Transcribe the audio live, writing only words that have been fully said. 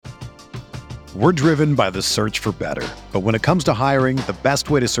We're driven by the search for better. But when it comes to hiring, the best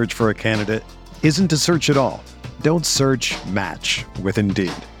way to search for a candidate isn't to search at all. Don't search, match with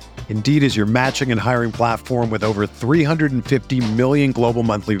Indeed. Indeed is your matching and hiring platform with over 350 million global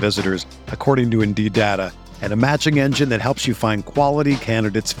monthly visitors, according to Indeed data, and a matching engine that helps you find quality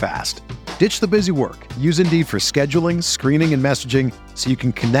candidates fast. Ditch the busy work. Use Indeed for scheduling, screening, and messaging so you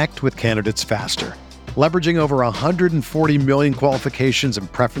can connect with candidates faster. Leveraging over 140 million qualifications and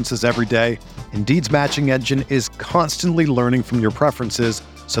preferences every day, Indeed's matching engine is constantly learning from your preferences,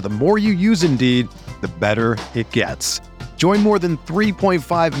 so the more you use Indeed, the better it gets. Join more than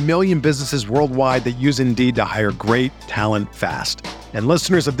 3.5 million businesses worldwide that use Indeed to hire great talent fast. And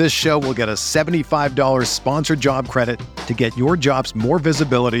listeners of this show will get a $75 sponsored job credit to get your jobs more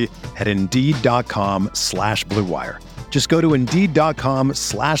visibility at Indeed.com/Blue Wire. Just go to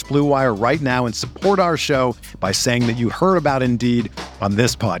Indeed.com/Blue Wire right now and support our show by saying that you heard about Indeed on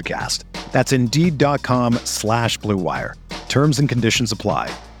this podcast. That's Indeed.com/Blue Wire. Terms and conditions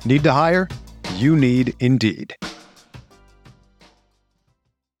apply. Need to hire? You need Indeed.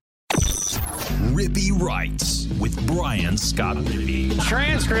 Rippy Writes with Brian Scott Rippey.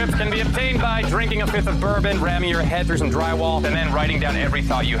 Transcripts can be obtained by drinking a fifth of bourbon, ramming your head through some drywall, and then writing down every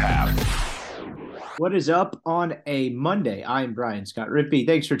thought you have. What is up on a Monday? I'm Brian Scott Rippey.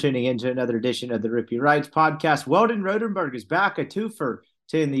 Thanks for tuning in to another edition of the Rippy Writes podcast. Weldon Rodenberg is back, a twofer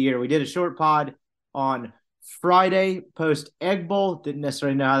to end the year. We did a short pod on Friday post Egg Bowl. Didn't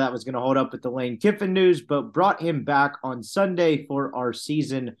necessarily know how that was going to hold up with the Lane Kiffin news, but brought him back on Sunday for our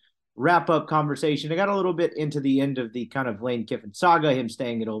season wrap-up conversation. I got a little bit into the end of the kind of Lane Kiffin saga, him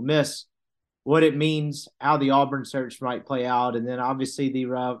staying at Ole Miss, what it means, how the Auburn search might play out, and then obviously the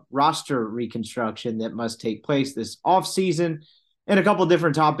roster reconstruction that must take place this offseason, and a couple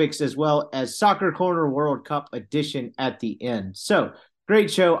different topics as well as Soccer Corner World Cup edition at the end. So, great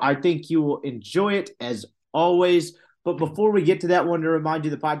show. I think you will enjoy it as always. But before we get to that, I wanted to remind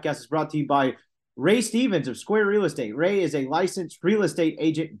you the podcast is brought to you by Ray Stevens of Square Real Estate. Ray is a licensed real estate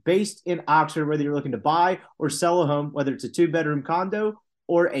agent based in Oxford. Whether you're looking to buy or sell a home, whether it's a 2-bedroom condo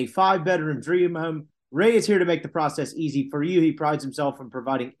or a 5-bedroom dream home, Ray is here to make the process easy for you. He prides himself on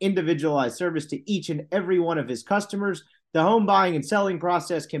providing individualized service to each and every one of his customers. The home buying and selling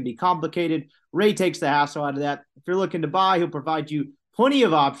process can be complicated. Ray takes the hassle out of that. If you're looking to buy, he'll provide you plenty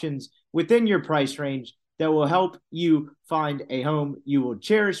of options within your price range that will help you find a home you will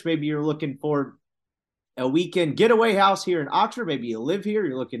cherish. Maybe you're looking for a weekend getaway house here in Oxford. Maybe you live here.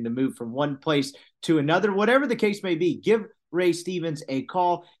 You're looking to move from one place to another. Whatever the case may be, give Ray Stevens a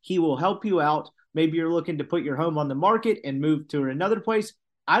call. He will help you out. Maybe you're looking to put your home on the market and move to another place.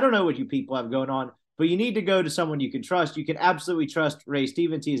 I don't know what you people have going on, but you need to go to someone you can trust. You can absolutely trust Ray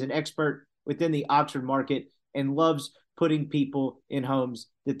Stevens. He's an expert within the Oxford market and loves putting people in homes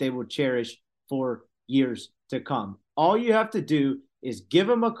that they will cherish for years to come. All you have to do is give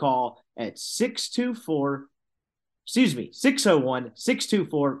him a call at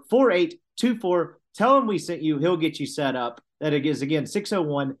 601-624-4824. Tell him we sent you. He'll get you set up. That is, again,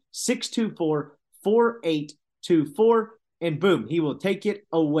 601-624-4824. And boom, he will take it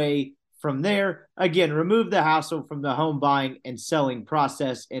away from there. Again, remove the hassle from the home buying and selling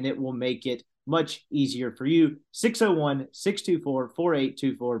process, and it will make it much easier for you.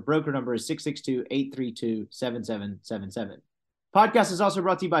 601-624-4824. Broker number is 662-832-7777. Podcast is also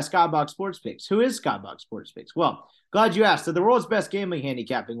brought to you by Skybox Sports Picks. Who is Skybox Sports Picks? Well, glad you asked. They're the world's best gambling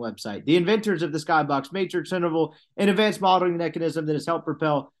handicapping website. The inventors of the Skybox Matrix interval, an advanced modeling mechanism that has helped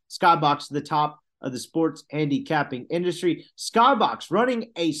propel Skybox to the top of the sports handicapping industry. Skybox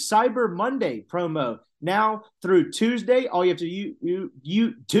running a Cyber Monday promo now through Tuesday. All you have to you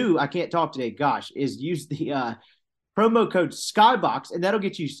do, I can't talk today, gosh, is use the promo code Skybox, and that'll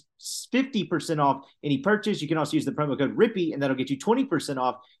get you 50% off any purchase. You can also use the promo code Rippy, and that'll get you 20%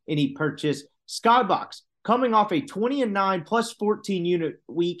 off any purchase. Skybox, coming off a 20-9 plus 14 unit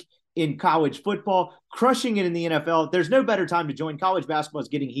week in college football, crushing it in the NFL. There's no better time to join. College basketball is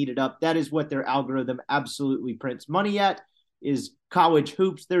getting heated up. That is what their algorithm absolutely prints money at, is college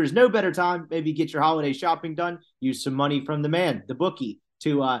hoops. There is no better time. Maybe get your holiday shopping done. Use some money from the man, the bookie,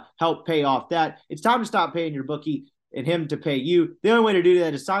 to help pay off that. It's time to stop paying your bookie and him to pay you. The only way to do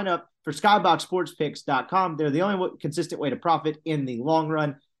that is sign up for skyboxsportspicks.com. They're the only consistent way to profit in the long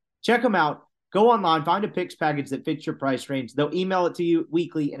run. Check them out. Go online, find a picks package that fits your price range. They'll email it to you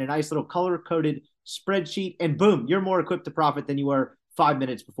weekly in a nice little color-coded spreadsheet, and boom, you're more equipped to profit than you were 5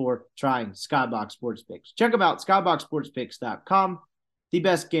 minutes before trying Skybox Sports Picks. Check them out, skyboxsportspicks.com, the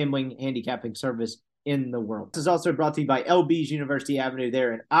best gambling handicapping service in the world. This is also brought to you by LB's University Avenue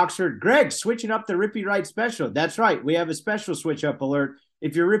there in Oxford. Greg, switching up the Rippy Wright special. That's right, we have a special switch-up alert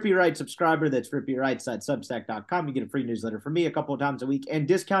If you're a Rippy Wright subscriber, that's rippywrights.substack.com. You get a free newsletter from me a couple of times a week and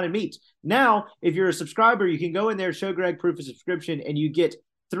discounted meats. Now, if you're a subscriber, you can go in there, show Greg proof of subscription, and you get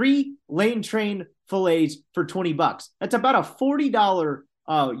 3 Lane Train fillets for $20. That's about a $40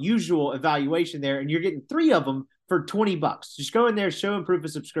 usual evaluation there, and you're getting 3 of them for $20. Just go in there, show him proof of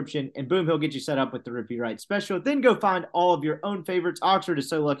subscription, and boom, he'll get you set up with the Rippy Wright special. Then go find all of your own favorites. Oxford is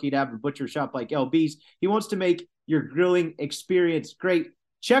so lucky to have a butcher shop like LB's. He wants to make your grilling experience great.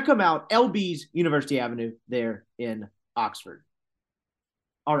 Check them out, LB's, University Avenue, there in Oxford.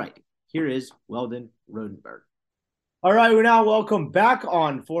 All right, here is Weldon Rodenberg. All right, we now welcome back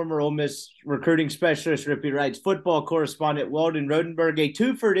on former Ole Miss recruiting specialist, Rippy Wright's football correspondent, Weldon Rodenberg, a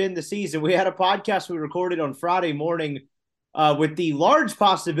two-for in the season. We had a podcast we recorded on Friday morning with the large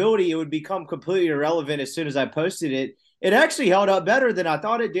possibility it would become completely irrelevant as soon as I posted it. It actually held up better than I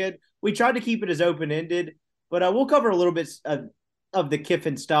thought it did. We tried to keep it as open-ended, but we'll cover a little bit of the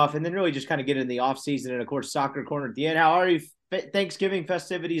Kiffin stuff and then really just kind of get in the offseason and, of course, Soccer Corner at the end. How are you? Thanksgiving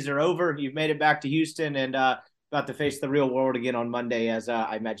festivities are over. You've made it back to Houston and about to face the real world again on Monday, as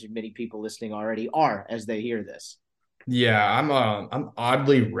I imagine many people listening already are as they hear this. Yeah, I'm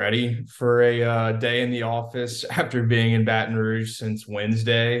oddly ready for a day in the office after being in Baton Rouge since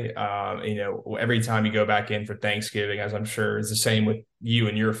Wednesday. Every time you go back in for Thanksgiving, as I'm sure is the same with you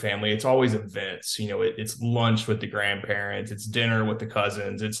and your family, it's always events. It's lunch with the grandparents, it's dinner with the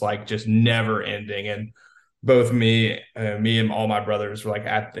cousins. It's like just never ending. And both me and all my brothers were like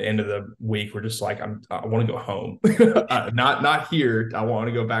at the end of the week, we're just like, I want to go home, not here. I want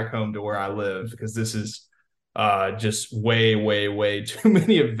to go back home to where I live because this is just way, way, way too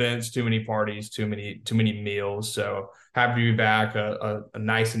many events, too many parties, too many meals. So happy to be back. A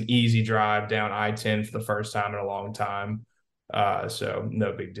nice and easy drive down I-10 for the first time in a long time. So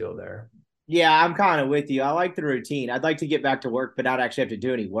no big deal there. Yeah, I'm kind of with you. I like the routine. I'd like to get back to work, but not actually have to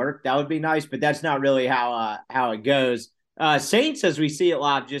do any work. That would be nice, but that's not really how it goes. Saints, as we see it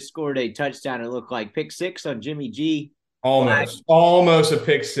live, just scored a touchdown. It looked like pick 6 on Jimmy G. Almost a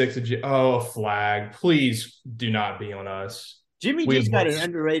pick 6. A flag. Please do not be on us. Jimmy G's got an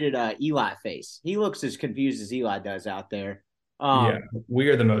underrated Eli face. He looks as confused as Eli does out there. We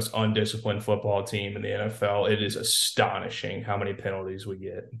are the most undisciplined football team in the NFL. It is astonishing how many penalties we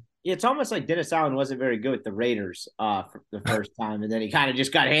get. It's almost like Dennis Allen wasn't very good with the Raiders for the first time, and then he kind of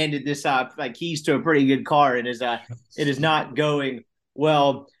just got handed this keys to a pretty good car, and it is not going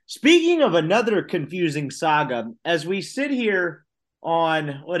well. Speaking of another confusing saga, as we sit here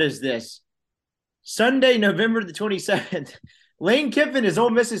on, what is this, Sunday, November the 27th, Lane Kiffin is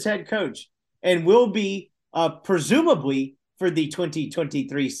Ole Miss's head coach and will be presumably for the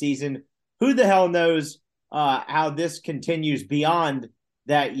 2023 season. Who the hell knows how this continues beyond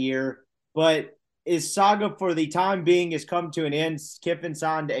that year, but his saga for the time being has come to an end. Kiffin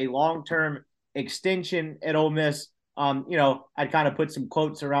signed a long-term extension at Ole Miss. I'd kind of put some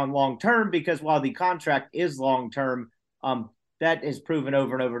quotes around long-term because while the contract is long-term, that is proven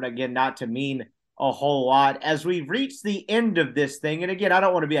over and over and again not to mean a whole lot. As we've reached the end of this thing, and again, I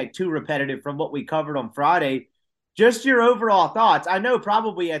don't want to be too repetitive from what we covered on Friday, just your overall thoughts. I know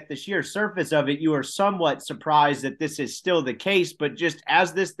probably at the sheer surface of it, you are somewhat surprised that this is still the case, but just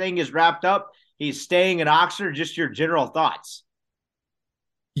as this thing is wrapped up, he's staying at Oxford, just your general thoughts.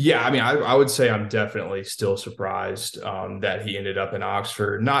 Yeah, I mean, I would say I'm definitely still surprised that he ended up in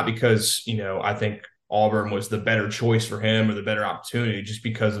Oxford, not because, I think Auburn was the better choice for him or the better opportunity, just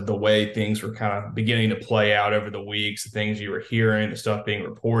because of the way things were kind of beginning to play out over the weeks, the things you were hearing, the stuff being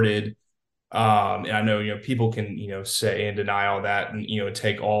reported. And I know, people can, say and deny all that and,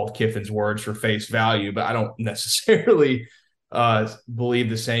 take all Kiffin's words for face value, but I don't necessarily believe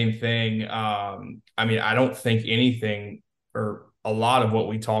the same thing. I don't think anything or a lot of what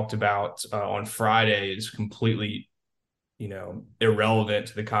we talked about on Friday is completely, irrelevant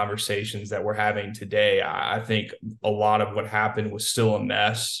to the conversations that we're having today. I think a lot of what happened was still a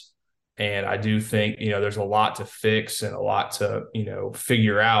mess. And I do think, there's a lot to fix and a lot to,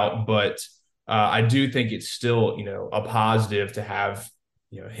 figure out, but I do think it's still, a positive to have,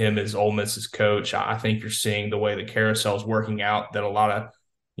 him as Ole Miss's coach. I think you're seeing the way the carousel is working out that a lot of,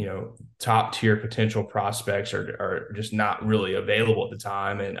 top tier potential prospects are just not really available at the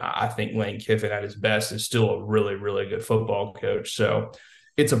time. And I think Lane Kiffin at his best is still a really, really good football coach. So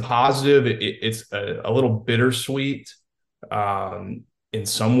it's a positive. It's a little bittersweet in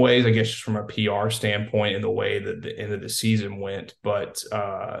some ways, I guess, just from a PR standpoint in the way that the end of the season went. But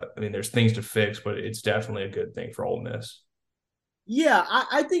there's things to fix, but it's definitely a good thing for Ole Miss. Yeah,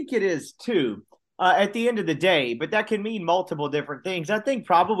 I think it is too. At the end of the day, but that can mean multiple different things. I think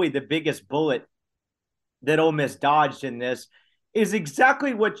probably the biggest bullet that Ole Miss dodged in this is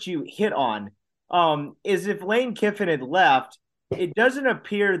exactly what you hit on. Is if Lane Kiffin had left, it doesn't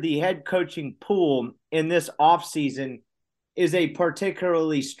appear the head coaching pool in this offseason is a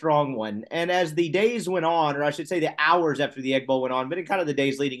particularly strong one. And as the days went on, or I should say the hours after the Egg Bowl went on, but in kind of the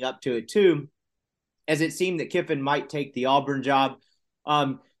days leading up to it too, as it seemed that Kiffin might take the Auburn job,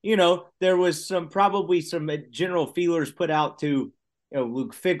 there was probably some general feelers put out to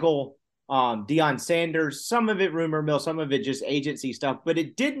Luke Fickell, Deion Sanders, some of it rumor mill, some of it just agency stuff. But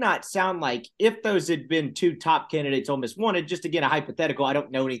it did not sound like, if those had been two top candidates Ole Miss wanted, just again, a hypothetical, I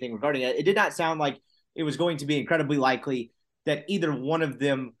don't know anything regarding it. It did not sound like it was going to be incredibly likely that either one of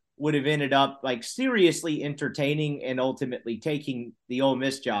them would have ended up like seriously entertaining and ultimately taking the Ole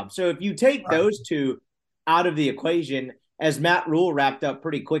Miss job. So if you take those two out of the equation, as Matt Rhule wrapped up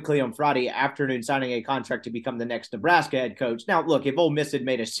pretty quickly on Friday afternoon, signing a contract to become the next Nebraska head coach. Now, look, if Ole Miss had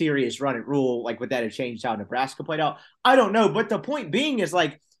made a serious run at Rhule, like would that have changed how Nebraska played out? I don't know. But the point being is,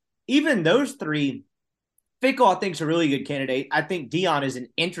 like, even those three, Fickell, I think, is a really good candidate. I think Deion is an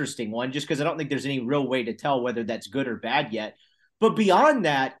interesting one just because I don't think there's any real way to tell whether that's good or bad yet. But beyond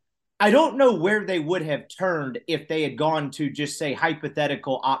that, I don't know where they would have turned if they had gone to just say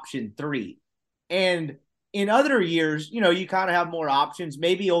hypothetical option 3. And in other years, you kind of have more options.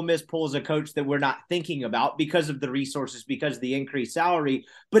 Maybe Ole Miss pulls a coach that we're not thinking about because of the resources, because of the increased salary.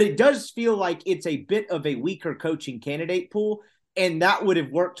 But it does feel like it's a bit of a weaker coaching candidate pool. And that would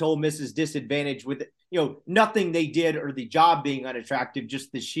have worked to Ole Miss's disadvantage with, nothing they did or the job being unattractive,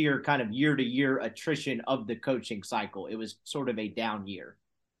 just the sheer kind of year-to-year attrition of the coaching cycle. It was sort of a down year.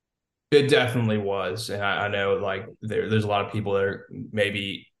 It definitely was. And I know, like, there's a lot of people that are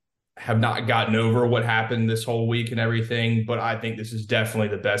maybe have not gotten over what happened this whole week and everything, but I think this is definitely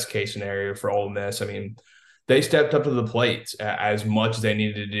the best case scenario for Ole Miss. I mean, they stepped up to the plate as much as they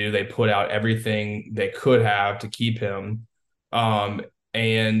needed to do. They put out everything they could have to keep him.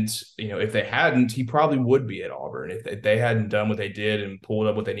 And, if they hadn't, he probably would be at Auburn if they hadn't done what they did and pulled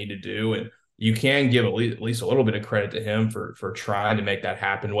up what they need to do. And you can give at least a little bit of credit to him for trying to make that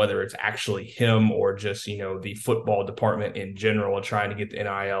happen, whether it's actually him or just, the football department in general and trying to get the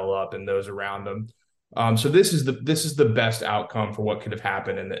NIL up and those around them. So this is the best outcome for what could have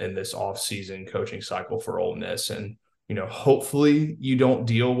happened in this offseason coaching cycle for Ole Miss. And, hopefully you don't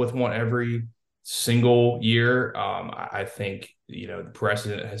deal with one every single year. I think, the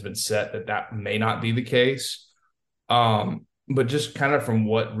precedent has been set that may not be the case. But just kind of from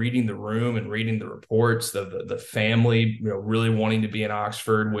reading the room and reading the reports, the family, really wanting to be in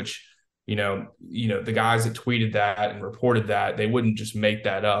Oxford, which, the guys that tweeted that and reported that, they wouldn't just make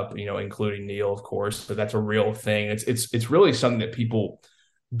that up, including Neil, of course. So that's a real thing. It's really something that people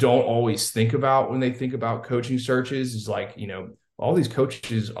don't always think about when they think about coaching searches. Is like, all these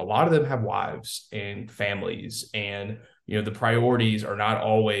coaches, a lot of them have wives and families, and the priorities are not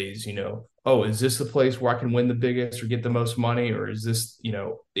always, oh, is this the place where I can win the biggest or get the most money? Or is this,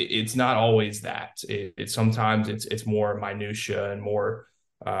 it's not always that. It's sometimes it's more minutia and more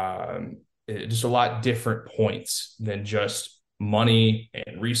just a lot different points than just money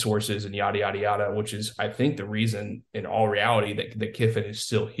and resources and yada, yada, yada, which is, I think, the reason in all reality that Kiffin is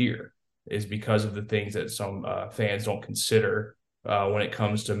still here is because of the things that some fans don't consider when it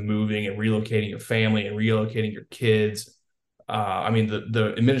comes to moving and relocating your family and relocating your kids. I mean,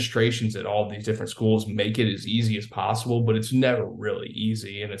 the administrations at all these different schools make it as easy as possible, but it's never really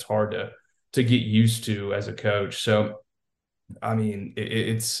easy, and it's hard to get used to as a coach. So, I mean,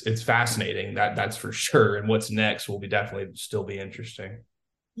 it's fascinating, that's for sure. And what's next will definitely still be interesting.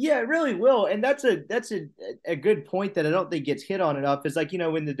 Yeah, it really will. And that's a good point that I don't think gets hit on enough. Is like,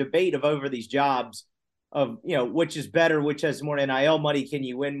 in the debate of over these jobs of, which is better, which has more NIL money, can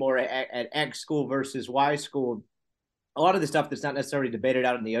you win more at X school versus Y school? A lot of the stuff that's not necessarily debated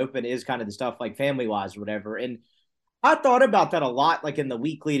out in the open is kind of the stuff like family-wise or whatever. And I thought about that a lot, like in the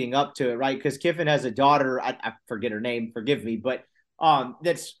week leading up to it, right? Because Kiffin has a daughter, I forget her name, forgive me, but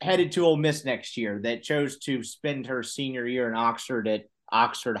that's headed to Ole Miss next year, that chose to spend her senior year in Oxford at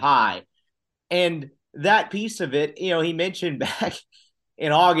Oxford High. And that piece of it, he mentioned back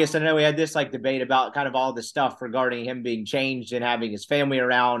in August, I know we had this like debate about kind of all the stuff regarding him being changed and having his family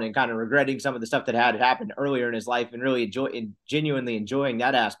around and kind of regretting some of the stuff that had happened earlier in his life and really genuinely enjoying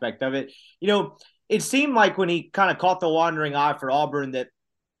that aspect of it. It seemed like when he kind of caught the wandering eye for Auburn that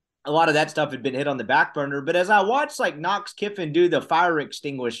a lot of that stuff had been hit on the back burner. But as I watched like Knox Kiffin do the fire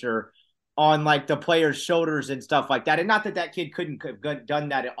extinguisher on like the players' shoulders and stuff like that, and not that kid couldn't have done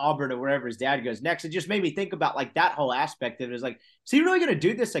that at Auburn or wherever his dad goes next, it just made me think about like that whole aspect of it. It was like, is he really going to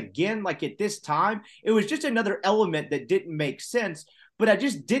do this again? Like at this time, it was just another element that didn't make sense. But I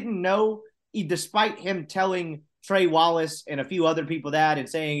just didn't know, despite him telling Trey Wallace and a few other people and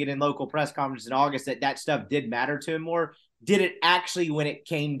saying it in local press conferences in August that stuff did matter to him more? Did it actually when it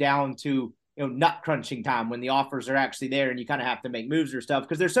came down to nut crunching time, when the offers are actually there and you kind of have to make moves or stuff?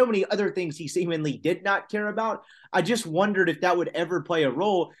 Because there's so many other things he seemingly did not care about. I just wondered if that would ever play a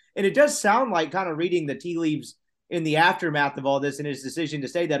role. And it does sound like, kind of reading the tea leaves in the aftermath of all this and his decision to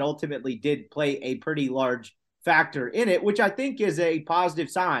say, that ultimately did play a pretty large factor in it, which I think is a positive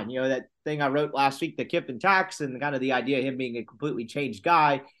sign. That thing I wrote last week, the Kiffin tax, and kind of the idea of him being a completely changed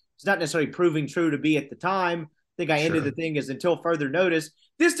guy, it's not necessarily proving true to be at the time. I think I ended the thing as until further notice.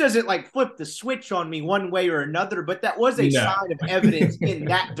 This doesn't like flip the switch on me one way or another, but that was a sign of evidence in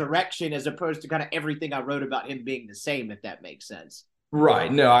that direction, as opposed to kind of everything I wrote about him being the same, if that makes sense.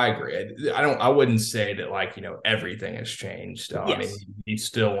 Right. No, I agree. I wouldn't say that everything has changed. Yes. I mean, he's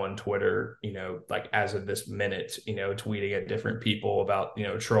still on Twitter, like as of this minute, tweeting at different people about,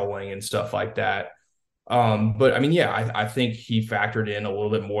 trolling and stuff like that. But I mean, yeah, I think he factored in a little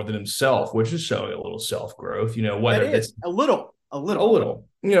bit more than himself, which is showing a little self-growth, whether it's a little,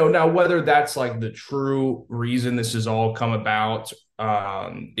 now whether that's like the true reason this has all come about,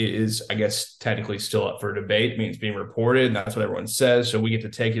 is, I guess, technically still up for debate. I mean, it's being reported, and that's what everyone says. So we get to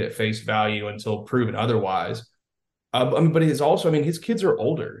take it at face value until proven otherwise. But it's also, his kids are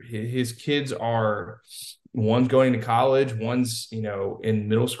older. His kids are, one's going to college, one's, in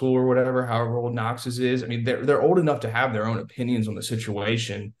middle school or whatever, however old Knox's is. I mean, they're old enough to have their own opinions on the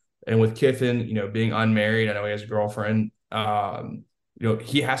situation. And with Kiffin, being unmarried, I know he has a girlfriend,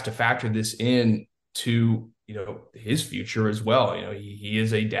 he has to factor this in to, his future as well. He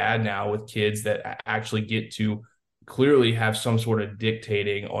is a dad now with kids that actually get to clearly have some sort of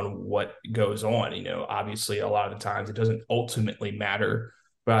dictating on what goes on. Obviously a lot of the times it doesn't ultimately matter,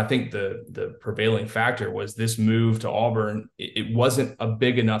 but I think the prevailing factor was this move to Auburn. It wasn't a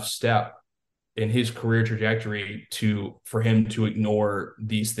big enough step in his career trajectory for him to ignore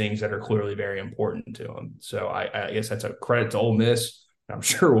these things that are clearly very important to him. So I guess that's a credit to Ole Miss. I'm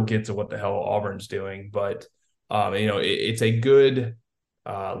sure we'll get to what the hell Auburn's doing, but it's a good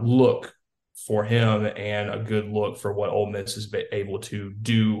look for him and a good look for what Ole Miss is able to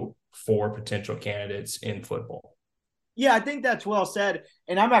do for potential candidates in football. Yeah, I think that's well said.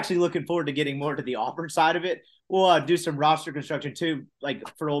 And I'm actually looking forward to getting more to the Auburn side of it. We'll do some roster construction too, like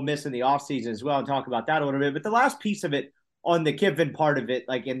for Ole Miss in the offseason as well, and talk about that a little bit. But the last piece of it on the Kiffin part of it,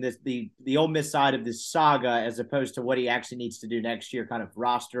 like in this, the Ole Miss side of this saga, as opposed to what he actually needs to do next year, kind of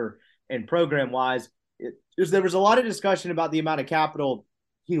roster and program wise, there was a lot of discussion about the amount of capital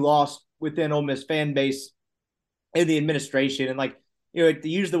he lost within Ole Miss fan base and the administration. And to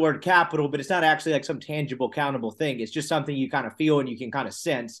use the word capital, but it's not actually like some tangible, countable thing. It's just something you kind of feel and you can kind of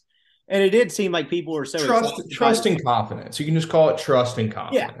sense. And it did seem like people were so trust and confidence. You can just call it trust and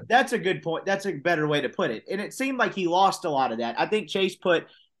confidence. Yeah, that's a good point. That's a better way to put it. And it seemed like he lost a lot of that. I think Chase put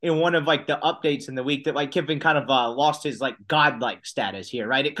in one of the updates in the week that Kiffin kind of lost his godlike status here,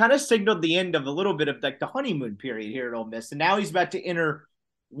 right? It kind of signaled the end of a little bit of the honeymoon period here at Ole Miss. And now he's about to enter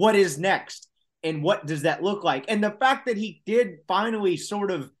what is next and what does that look like? And the fact that he did finally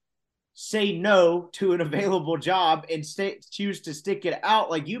sort of say no to an available job and choose to stick it out,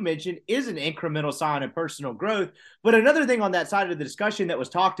 like you mentioned, is an incremental sign of personal growth. But another thing on that side of the discussion that was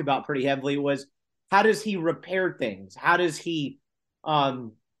talked about pretty heavily was, how does he repair things? How does he,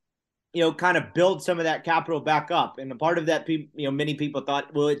 kind of build some of that capital back up? And a part of that, many people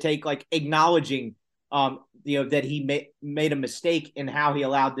thought, will it take acknowledging, that he made a mistake in how he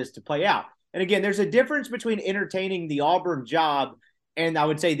allowed this to play out? And again, there's a difference between entertaining the Auburn job and I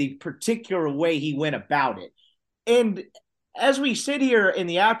would say the particular way he went about it. And as we sit here in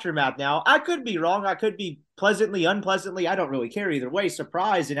the aftermath now, I could be wrong. I could be pleasantly, unpleasantly, I don't really care either way,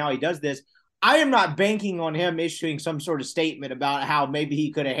 surprised in how he does this. I am not banking on him issuing some sort of statement about how maybe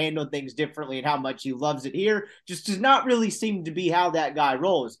he could have handled things differently and how much he loves it here. Just does not really seem to be how that guy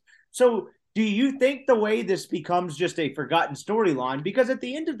rolls. So do you think the way this becomes just a forgotten storyline? Because at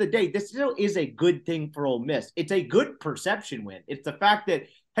the end of the day, this still is a good thing for Ole Miss. It's a good perception win. It's the fact that,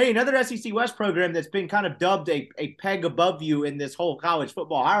 hey, another SEC West program that's been kind of dubbed a peg above you in this whole college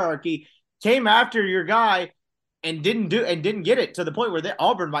football hierarchy came after your guy and didn't get it, to the point where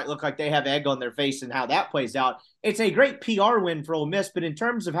Auburn might look like they have egg on their face and how that plays out. It's a great PR win for Ole Miss. But in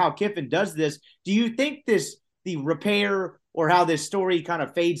terms of how Kiffin does this, do you think the repair or how this story kind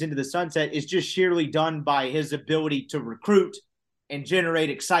of fades into the sunset is just sheerly done by his ability to recruit and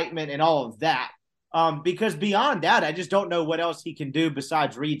generate excitement and all of that? Because beyond that, I just don't know what else he can do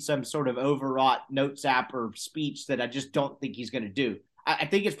besides read some sort of overwrought notes app or speech that I just don't think he's going to do. I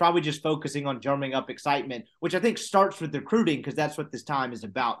think it's probably just focusing on drumming up excitement, which I think starts with recruiting, because that's what this time is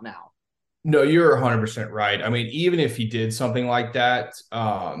about now. No, you're 100% right. I mean, even if he did something like that,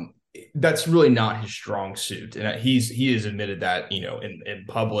 that's really not his strong suit. And he has admitted that, in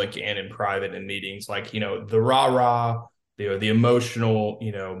public and in private and meetings, like, the rah-rah, the emotional,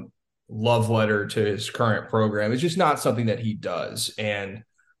 love letter to his current program is just not something that he does. And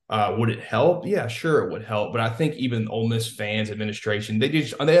would it help? Yeah, sure, it would help. But I think even Ole Miss fans, administration,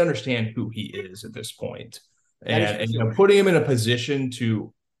 they understand who he is at this point. And putting him in a position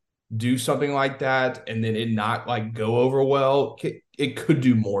to do something like that and then it not like go over well, it could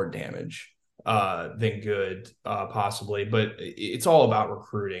do more damage than good, possibly. But it's all about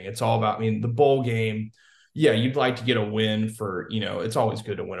recruiting. It's all about, the bowl game. Yeah, you'd like to get a win for, it's always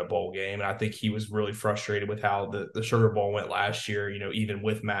good to win a bowl game. And I think he was really frustrated with how the Sugar Bowl went last year, even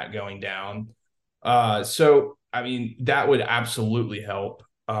with Matt going down. So, that would absolutely help.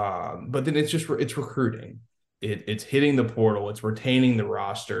 But then it's recruiting. It's hitting the portal. It's retaining the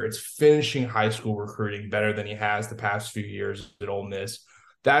roster. It's finishing high school recruiting better than he has the past few years at Ole Miss.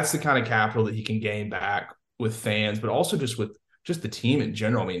 That's the kind of capital that he can gain back with fans, but also just with the team in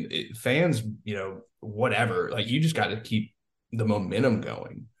general. Fans, whatever. Like, you just got to keep the momentum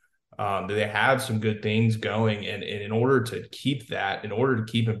going. They have some good things going, and in order to keep that, in order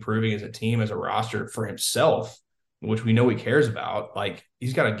to keep improving as a team, as a roster for himself, which we know he cares about, like,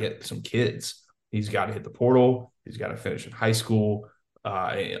 he's got to get some kids. He's got to hit the portal. He's got to finish in high school,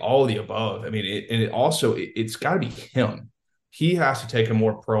 all of the above. It's got to be him. He has to take a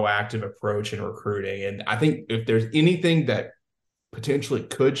more proactive approach in recruiting. And I think if there's anything that potentially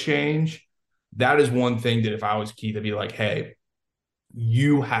could change, that is one thing that if I was Keith, I'd be like, hey,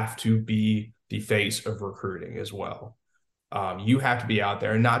 you have to be the face of recruiting as well. You have to be out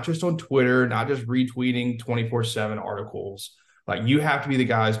there, and not just on Twitter, not just retweeting 24/7 articles. Like, you have to be the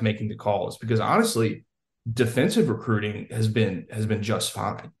guys making the calls, because honestly, defensive recruiting has been just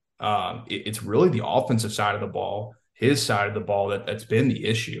fine. It's really the offensive side of the ball, his side of the ball, that's been the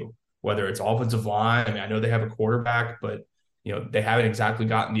issue. Whether it's offensive line, I know they have a quarterback, but they haven't exactly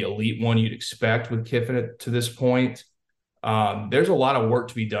gotten the elite one you'd expect with Kiffin to this point. There's a lot of work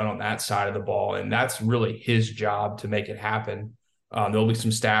to be done on that side of the ball, and that's really his job to make it happen. There'll be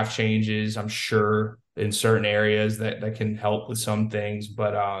some staff changes, I'm sure, in certain areas that can help with some things,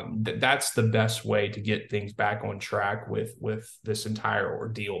 but that's the best way to get things back on track with this entire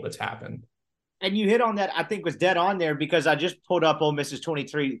ordeal that's happened. And you hit on that, I think was dead on there, because I just pulled up Ole Miss's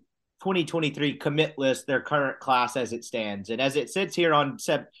 2023 commit list, their current class as it stands. And as it sits here on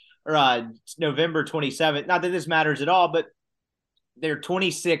November 27th, not that this matters at all, but they're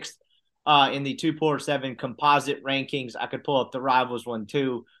 26th in the 247 composite rankings. I could pull up the Rivals one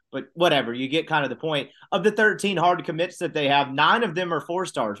too, but whatever, you get kind of the point. Of the 13 hard commits that they have, 9 of them are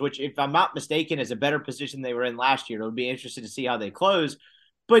 4-stars, which, if I'm not mistaken, is a better position they were in last year. It'll be interesting to see how they close.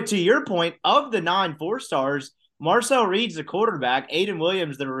 But to your point, of the 9 4-stars, Marcel Reed's the quarterback, Aiden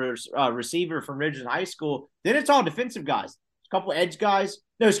Williams, the receiver from Ridgeland High School. Then it's all defensive guys, a couple edge guys.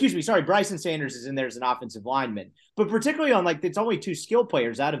 No, excuse me. Sorry. Bryson Sanders is in there as an offensive lineman, but particularly on, like, it's only 2 skill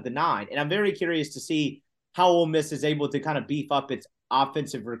players out of the 9. And I'm very curious to see how Ole Miss is able to kind of beef up its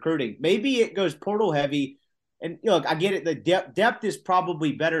offensive recruiting. Maybe it goes portal heavy, and look, I get it. The depth is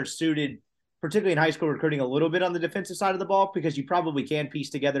probably better suited, particularly in high school recruiting, a little bit on the defensive side of the ball, because you probably can piece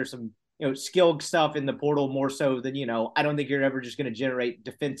together some, skilled stuff in the portal more so than, I don't think you're ever just going to generate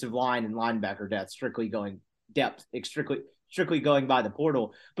defensive line and linebacker depth, strictly going by the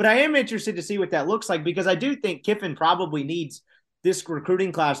portal. But I am interested to see what that looks like, because I do think Kiffin probably needs this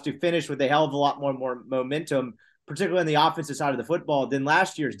recruiting class to finish with a hell of a lot more momentum, particularly on the offensive side of the football, than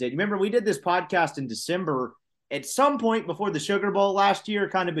last year's did. You remember we did this podcast in December at some point before the Sugar Bowl last year,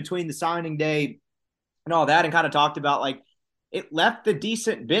 kind of between the signing day and all that, and kind of talked about, like, it left a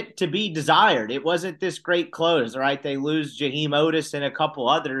decent bit to be desired. It wasn't this great close, right? They lose Jaheim Otis and a couple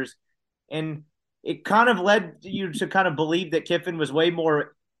others, and it kind of led you to kind of believe that Kiffin was way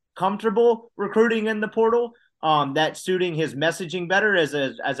more comfortable recruiting in the portal, that suiting his messaging better, as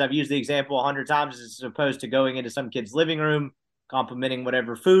I've used the example 100 times, as opposed to going into some kid's living room, complimenting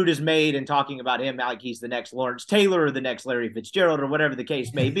whatever food is made and talking about him like he's the next Lawrence Taylor or the next Larry Fitzgerald or whatever the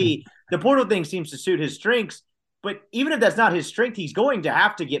case may be. The portal thing seems to suit his strengths, but even if that's not his strength, he's going to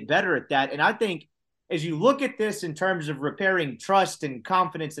have to get better at that. And I think as you look at this in terms of repairing trust and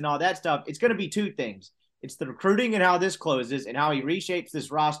confidence and all that stuff, it's going to be 2 things. It's the recruiting and how this closes, and how he reshapes this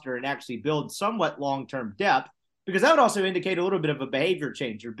roster and actually builds somewhat long-term depth, because that would also indicate a little bit of a behavior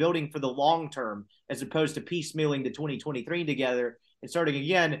change. You're building for the long term as opposed to piecemealing the 2023 together and starting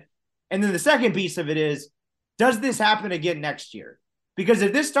again. And then the second piece of it is, does this happen again next year? Because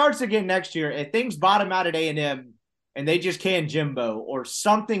if this starts again next year, if things bottom out at A&M, and they just can Jimbo, or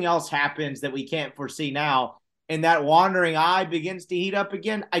something else happens that we can't foresee now, and that wandering eye begins to heat up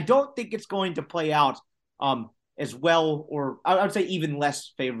again, I don't think it's going to play out as well, or I would say even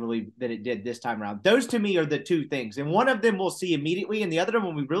less favorably than it did this time around. Those to me are the two things. And one of them we'll see immediately, and the other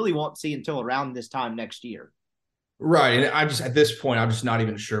one we really won't see until around this time next year. Right. And at this point, I'm just not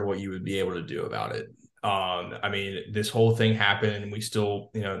even sure what you would be able to do about it. I mean, this whole thing happened and we still,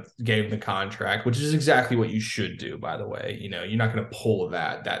 gave him the contract, which is exactly what you should do, by the way. You're not going to pull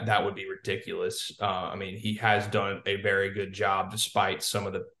that. That would be ridiculous. I mean, he has done a very good job despite some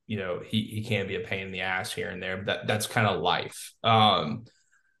of the, he can be a pain in the ass here and there, but that's kind of life. I'm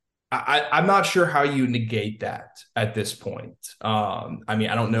not sure how you negate that at this point. I mean,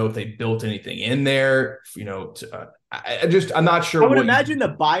 I don't know if they built anything in there, I'm not sure. I would imagine the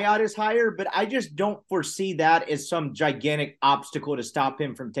buyout is higher, but I just don't foresee that as some gigantic obstacle to stop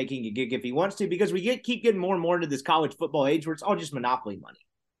him from taking a gig if he wants to, because we keep getting more and more into this college football age where it's all just monopoly money.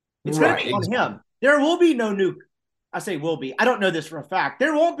 It's going to be on him. There will be no new, I say will be, I don't know this for a fact.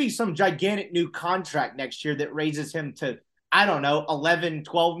 There won't be some gigantic new contract next year that raises him to, I don't know, 11,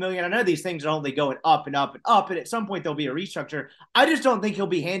 12 million. I know these things are only going up and up and up, and at some point there'll be a restructure. I just don't think he'll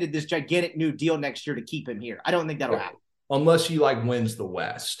be handed this gigantic new deal next year to keep him here. I don't think that'll happen. Unless he wins the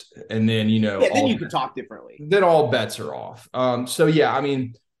West, and then, then you can talk differently. Then all bets are off. I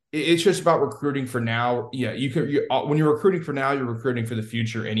mean, it's just about recruiting for now. Yeah, when you're recruiting for now, you're recruiting for the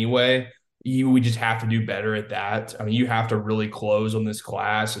future anyway. We just have to do better at that. I mean, you have to really close on this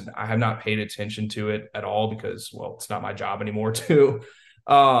class, and I have not paid attention to it at all because, well, it's not my job anymore too.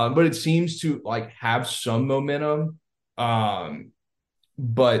 But it seems to have some momentum.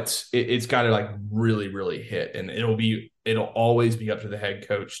 But it's got to really, really hit, and it'll always be up to the head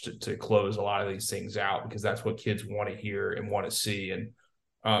coach to close a lot of these things out, because that's what kids want to hear and want to see. And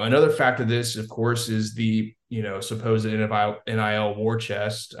another factor of this, of course, is the supposed NIL war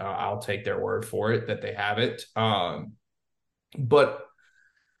chest. I'll take their word for it that they have it. But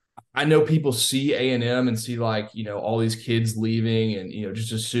I know people see A&M and see all these kids leaving, and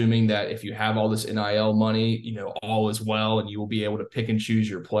just assuming that if you have all this NIL money, all is well and you will be able to pick and choose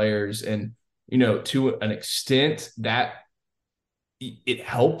your players. And to an extent that it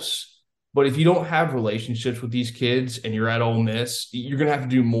helps. But if you don't have relationships with these kids and you're at Ole Miss, you're going to have to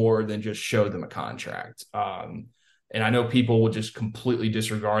do more than just show them a contract. And I know people will just completely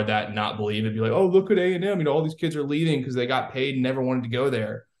disregard that and not believe it. Be like, oh, look at A&M. All these kids are leaving because they got paid and never wanted to go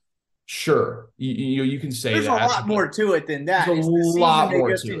there. Sure, you can say there's that. There's a lot more to it than that. There's a lot more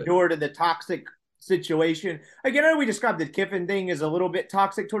to it. Endured the toxic situation. Again, I know we described the Kiffin thing as a little bit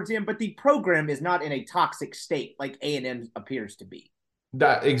toxic towards the end, but the program is not in a toxic state like A&M appears to be.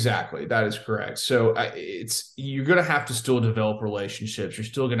 That is correct. So you're going to have to still develop relationships. You're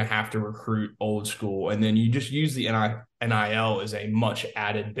still going to have to recruit old school, and then you just use the NIL as a much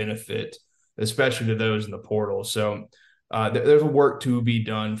added benefit, especially to those in the portal. So there's work to be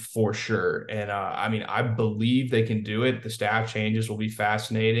done for sure. And I believe they can do it. The staff changes will be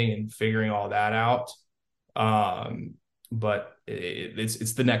fascinating and figuring all that out. But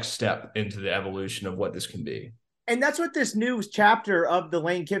it's the next step into the evolution of what this can be. And that's what this new chapter of the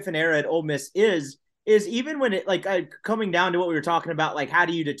Lane Kiffin era at Ole Miss is even when it coming down to what we were talking about, how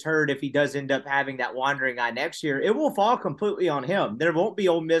do you deter it if he does end up having that wandering eye next year? It will fall completely on him. There won't be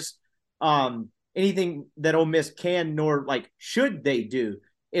Ole Miss anything that Ole Miss can nor should they do,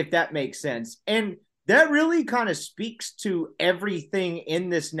 if that makes sense. And that really kind of speaks to everything in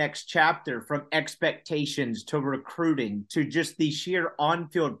this next chapter, from expectations to recruiting to just the sheer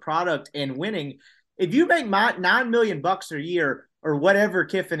on-field product and winning. If you make $9 million a year or whatever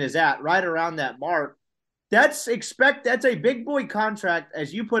Kiffin is at, right around that mark, that's a big boy contract,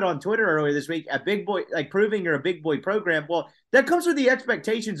 as you put on Twitter earlier this week, a big boy, proving you're a big boy program. Well, that comes with the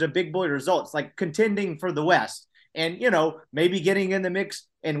expectations of big boy results, like contending for the West and, maybe getting in the mix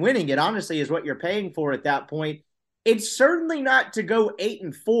and winning it, honestly, is what you're paying for at that point. It's certainly not to go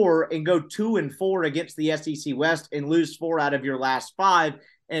 8-4 and go 2-4 against the SEC West and lose 4 out of your last 5.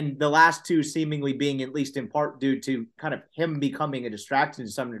 And the last 2 seemingly being, at least in part, due to kind of him becoming a distraction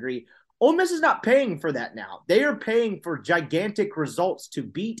to some degree. Ole Miss is not paying for that now. They are paying for gigantic results to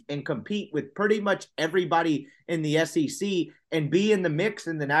beat and compete with pretty much everybody in the SEC and be in the mix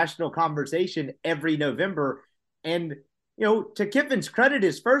in the national conversation every November. And, to Kiffin's credit,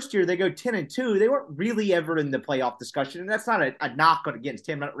 his first year, they go 10-2. They weren't really ever in the playoff discussion. And that's not a knock against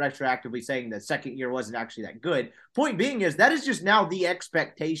him, not retroactively saying the second year wasn't actually that good. Point being is that is just now the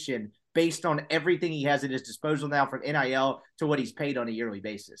expectation based on everything he has at his disposal now, from NIL to what he's paid on a yearly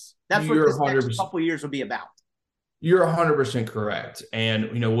basis. That's what this next couple of years will be about. You're 100% correct.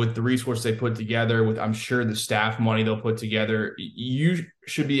 And, with the resource they put together, with I'm sure the staff money they'll put together, you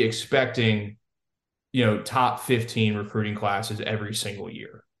should be expecting, top 15 recruiting classes every single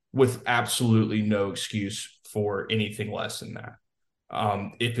year with absolutely no excuse for anything less than that.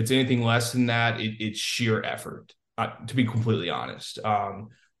 If it's anything less than that, it's sheer effort, to be completely honest.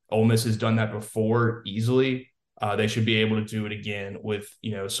 Ole Miss has done that before easily. They should be able to do it again with,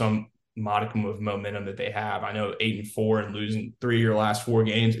 some modicum of momentum that they have. I know 8-4 and losing 3 of your last 4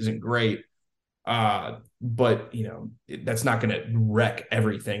 games isn't great. But that's not going to wreck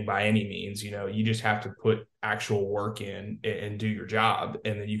everything by any means. You just have to put actual work in and do your job,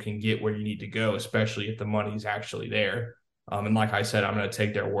 and then you can get where you need to go, especially if the money's actually there. And like I said, I'm going to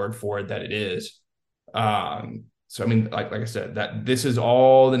take their word for it that it is. So, like I said, that this is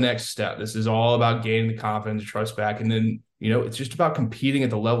all the next step. This is all about gaining the confidence, trust back. And then, it's just about competing at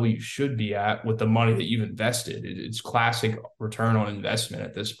the level you should be at with the money that you've invested. It's classic return on investment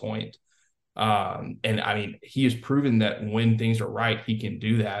at this point. And he has proven that when things are right, he can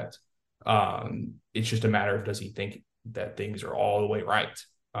do that. It's just a matter of, does he think that things are all the way right?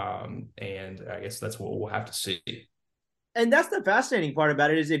 And I guess that's what we'll have to see. And that's the fascinating part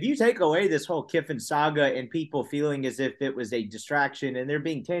about it, is if you take away this whole Kiffin saga and people feeling as if it was a distraction and there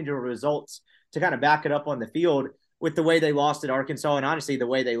being tangible results to kind of back it up on the field with the way they lost at Arkansas and honestly the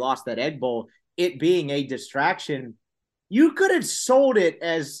way they lost that Egg Bowl, it being a distraction, you could have sold it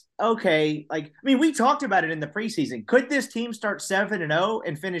as, okay, we talked about it in the preseason. Could this team start 7-0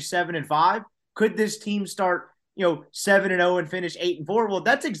 and finish 7-5? Could this team start 7-0 and finish 8-4? Well,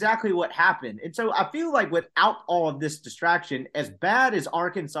 that's exactly what happened. And so I feel like without all of this distraction, as bad as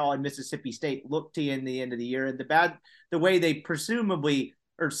Arkansas and Mississippi State looked to in the end of the year, and the way they presumably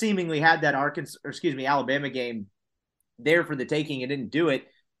or seemingly had that Alabama game there for the taking and didn't do it.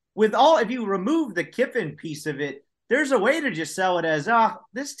 If you remove the Kiffin piece of it, there's a way to just sell it as,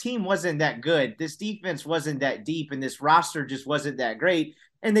 this team wasn't that good. This defense wasn't that deep, and this roster just wasn't that great.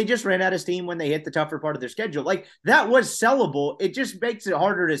 And they just ran out of steam when they hit the tougher part of their schedule. That was sellable. It just makes it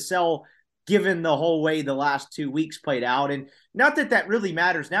harder to sell given the whole way the last 2 weeks played out. And not that really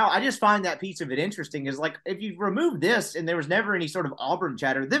matters now. I just find that piece of it interesting is if you remove this and there was never any sort of Auburn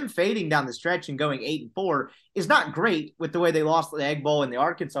chatter, them fading down the stretch and going 8-4 is not great with the way they lost the Egg Bowl in the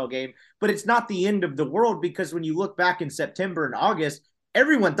Arkansas game, but it's not the end of the world, because when you look back in September and August,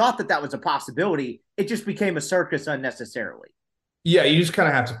 everyone thought that was a possibility. It just became a circus unnecessarily. Yeah, you just kind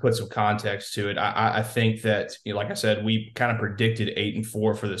of have to put some context to it. I think that, like I said, we kind of predicted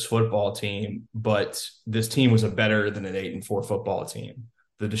 8-4 for this football team, but this team was better than an 8-4 football team.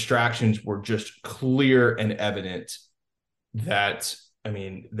 The distractions were just clear and evident that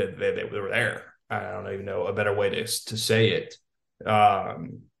they were there. I don't even know a better way to say it.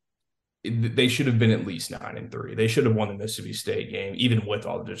 They should have been at least 9-3. They should have won the Mississippi State game, even with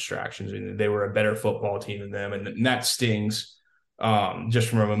all the distractions. They were a better football team than them, and that stings. Just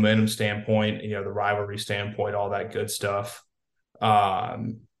from a momentum standpoint, the rivalry standpoint, all that good stuff.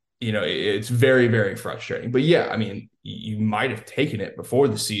 It's very, very frustrating. But yeah, you might have taken it before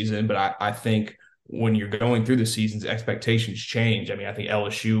the season, but I think when you're going through the season's expectations change. I think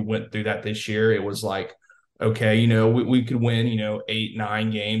LSU went through that this year. It was like, okay, we could win,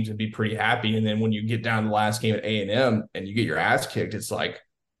 8-9 games and be pretty happy. And then when you get down to the last game at A&M and you get your ass kicked, it's like,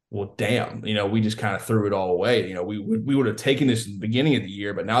 well, damn, we just kind of threw it all away. We would have taken this in the beginning of the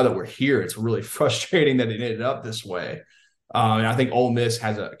year, but now that we're here, it's really frustrating that it ended up this way. And I think Ole Miss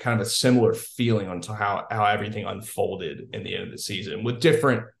has a kind of a similar feeling on how everything unfolded in the end of the season, with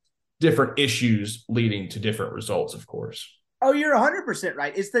different issues leading to different results, of course. Oh, you're 100%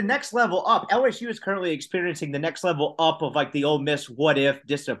 right. It's the next level up. LSU is currently experiencing the next level up of the Ole Miss what if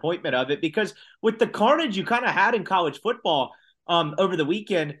disappointment of it, because with the carnage you kind of had in college football over the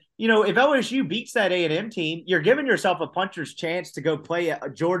weekend, if LSU beats that A&M team, you're giving yourself a puncher's chance to go play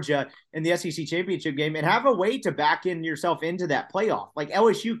Georgia in the SEC championship game and have a way to back in yourself into that playoff.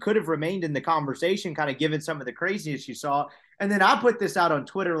 LSU could have remained in the conversation, kind of given some of the craziness you saw. And then I put this out on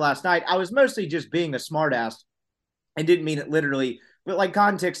Twitter last night. I was mostly just being a smartass and didn't mean it literally, but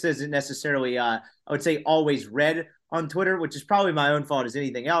context isn't necessarily, I would say, always read on Twitter, which is probably my own fault as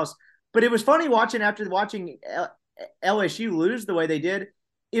anything else. But it was funny watching LSU lose the way they did.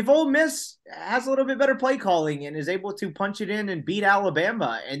 If Ole Miss has a little bit better play calling and is able to punch it in and beat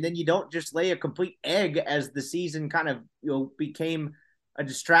Alabama, and then you don't just lay a complete egg as the season kind of became a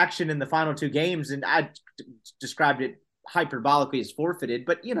distraction in the final 2 games, and I described it hyperbolically as forfeited.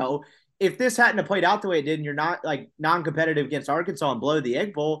 But if this hadn't have played out the way it did, and you're not non-competitive against Arkansas and blow the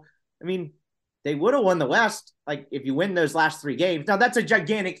Egg Bowl, they would have won the West, like if you win those last 3 games. Now that's a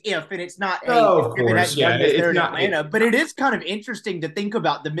gigantic if, and it's not. Oh, of course, yeah, it's not Atlanta, but it is kind of interesting to think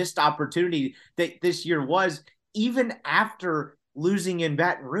about the missed opportunity that this year was, even after losing in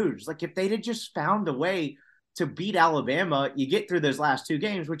Baton Rouge. Like if they'd have just found a way to beat Alabama, you get through those last 2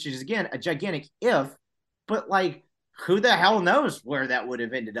 games, which is again a gigantic if, but like who the hell knows where that would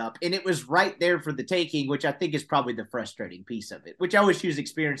have ended up? And it was right there for the taking, which I think is probably the frustrating piece of it, which OSU is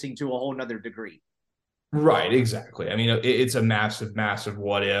experiencing to a whole nother degree. Right, exactly. I mean, it's a massive, massive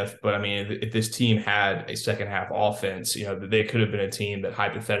what if, but I mean, if this team had a second half offense, they could have been a team that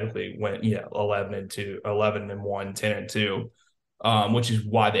hypothetically went, 11-2, 11-1, 10-2, which is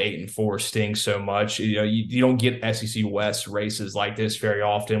why the 8-4 stings so much. You don't get SEC West races like this very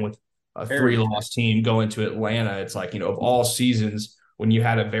often with a 3-loss team going to Atlanta. It's like, of all seasons, when you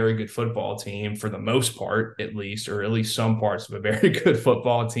had a very good football team, for the most part, at least, or at least some parts of a very good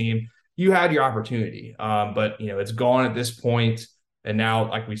football team, you had your opportunity. But, it's gone at this point. And now,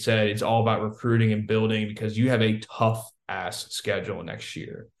 like we said, it's all about recruiting and building, because you have a tough ass schedule next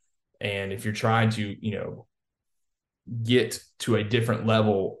year. And if you're trying to, get to a different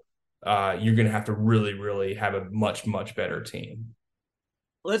level, you're going to have to really, really have a much, much better team.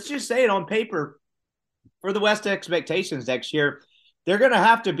 Let's just say it on paper, for the West expectations next year, they're going to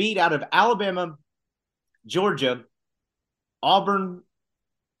have to beat out of Alabama, Georgia, Auburn,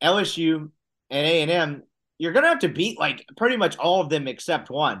 LSU, and A&M. You're going to have to beat like pretty much all of them except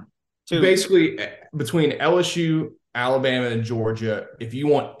one. Basically, between LSU, Alabama, and Georgia, if you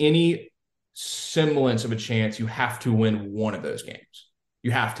want any semblance of a chance, you have to win one of those games. You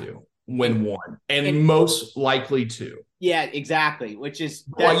have to win one, and most likely 2. Yeah, exactly. Which is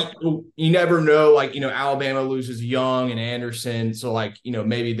you never know. Like, Alabama loses Young and Anderson, so like,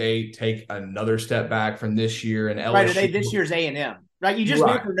 maybe they take another step back from this year. And LSU, this year's A&M, right? You just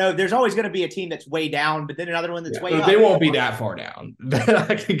never know. There's always going to be a team that's way down, but then another one that's way up. They won't be that far down.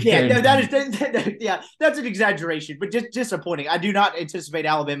 That's an exaggeration, but just disappointing. I do not anticipate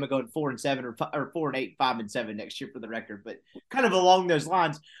Alabama going 4-7 or 4-8, 5-7 next year, for the record. But kind of along those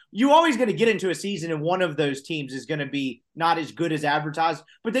lines, you always going to get into a season and one of those teams is going to be not as good as advertised,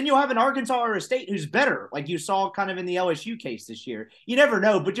 but then you'll have an Arkansas or a State who's better, like you saw kind of in the LSU case this year. You never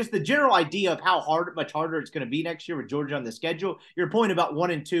know, but just the general idea of how much harder it's going to be next year with Georgia on the schedule. Your point about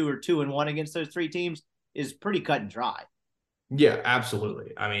 1-2 or 2-1 against those 3 teams is pretty cut and dry. Yeah,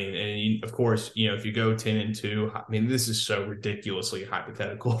 absolutely. I mean, and of course, if you go 10-2, I mean, this is so ridiculously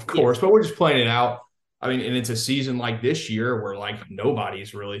hypothetical, of course, but we're just playing it out. I mean, and it's a season like this year where like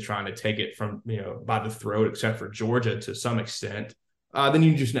nobody's really trying to take it from, by the throat, except for Georgia to some extent. Then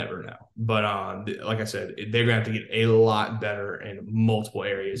you just never know. But like I said, they're going to have to get a lot better in multiple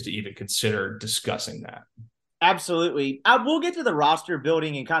areas to even consider discussing that. Absolutely. We'll get to the roster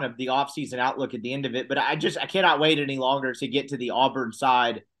building and kind of the offseason outlook at the end of it, but I cannot wait any longer to get to the Auburn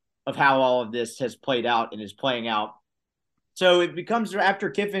side of how all of this has played out and is playing out. So it becomes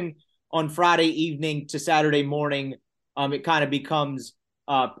after Kiffin on Friday evening to Saturday morning, it kind of becomes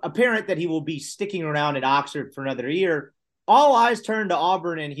apparent that he will be sticking around at Oxford for another year. All eyes turn to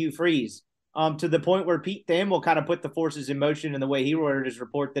Auburn and Hugh Freeze, to the point where Pete Thamel kind of put the forces in motion in the way he wrote his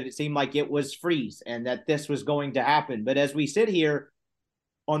report, that it seemed like it was Freeze and that this was going to happen. But as we sit here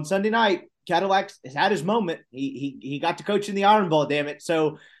on Sunday night, Cadillac has had his moment. He got to coach in the Iron Bowl, damn it.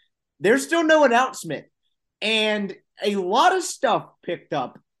 So there's still no announcement. And a lot of stuff picked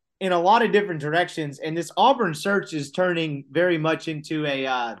up in a lot of different directions. And this Auburn search is turning very much into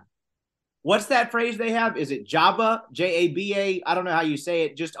a what's that phrase they have? Is it JABA? Jaba? I don't know how you say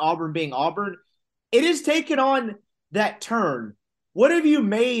it. Just Auburn being Auburn. It has taken on that turn. What have you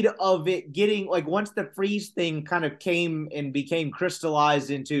made of it getting, like, once the Freeze thing kind of came and became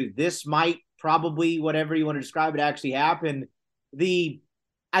crystallized into this might probably, whatever you want to describe it, actually happen, the,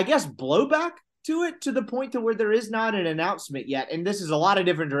 I guess, blowback to it, to the point to where there is not an announcement yet. And this is a lot of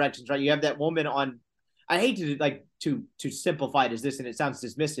different directions, right? You have that woman on, I hate to to simplify it as this, and it sounds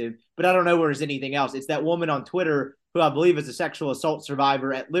dismissive, but I don't know where there's anything else. It's that woman on Twitter who I believe is a sexual assault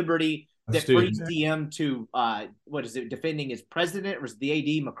survivor at Liberty that Freeze DM to defending his president, or was it the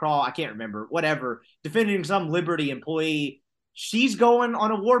AD McCraw? I can't remember. Whatever, defending some Liberty employee. She's going on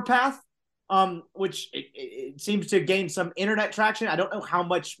a warpath, which it seems to gain some internet traction. I don't know how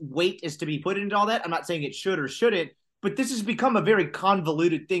much weight is to be put into all that. I'm not saying it should or shouldn't, but this has become a very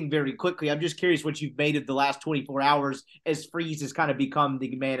convoluted thing very quickly. I'm just curious what you've made of the last 24 hours as Freeze has kind of become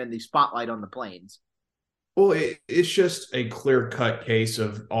the man in the spotlight on the Plains. Well, it's just a clear-cut case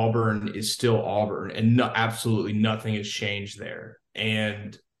of Auburn is still Auburn, and absolutely nothing has changed there.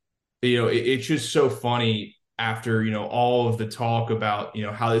 And, it's just so funny after, all of the talk about,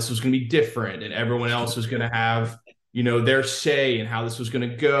 how this was going to be different and everyone else was going to have, their say and how this was going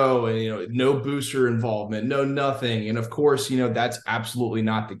to go, and, no booster involvement, no nothing. And of course, that's absolutely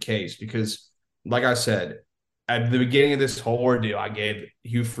not the case because, like I said, at the beginning of this whole ordeal, I gave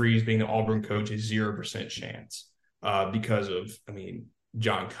Hugh Freeze being the Auburn coach a 0% chance because of,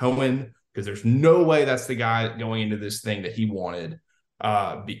 John Cohen, because there's no way that's the guy going into this thing that he wanted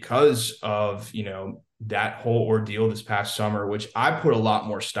because of, that whole ordeal this past summer, which I put a lot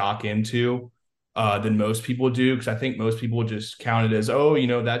more stock into than most people do, because I think most people just count it as,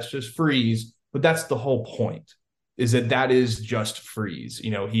 that's just Freeze. But that's the whole point, is that is just Freeze.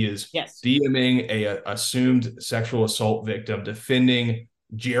 He is DMing a assumed sexual assault victim, defending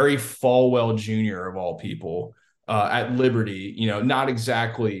Jerry Falwell Jr. of all people at Liberty, not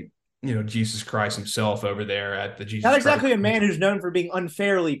exactly, Jesus Christ himself over there at the Jesus Not exactly Christ. A man who's known for being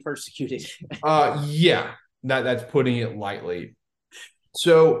unfairly persecuted. Yeah, that's putting it lightly.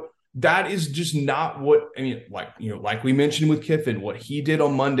 So that is just not what, like we mentioned with Kiffin, what he did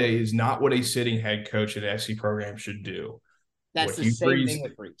on Monday is not what a sitting head coach at the SC program should do. That's the same thing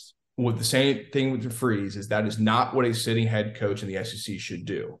with Freeze. With the same thing with the Freeze is that is not what a sitting head coach in the SEC should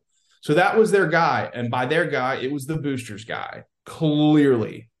do. So that was their guy. And by their guy, it was the boosters guy.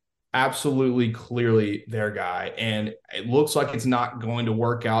 Clearly, absolutely clearly their guy. And it looks like it's not going to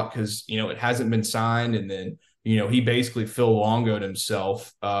work out because, it hasn't been signed. And then, he basically Phil Longo'd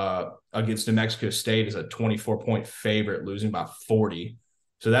himself against New Mexico State as a 24-point favorite, losing by 40.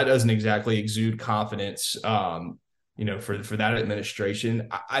 So that doesn't exactly exude confidence, for that administration.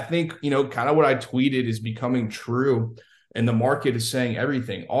 I think, kind of what I tweeted is becoming true, and the market is saying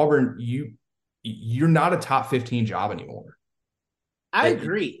everything. Auburn, you're not a top 15 job anymore. I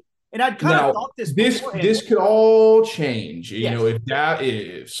agree. And I'd kind of thought this could all change. Yes.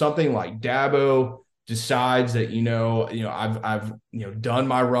 If something like Dabo decides that, I've done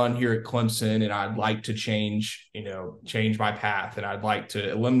my run here at Clemson and I'd like to change my path, and I'd like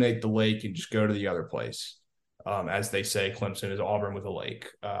to eliminate the lake and just go to the other place. As they say, Clemson is Auburn with a lake.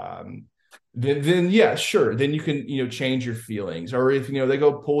 Then yeah, sure. Then you can, change your feelings. Or if, they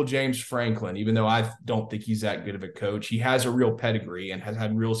go pull James Franklin, even though I don't think he's that good of a coach, he has a real pedigree and has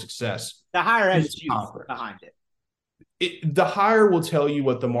had real success. The hire has juice behind it. The hire will tell you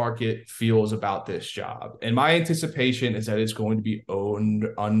what the market feels about this job. And my anticipation is that it's going to be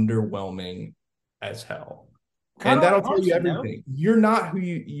underwhelming as hell. And that'll tell you everything. You're not who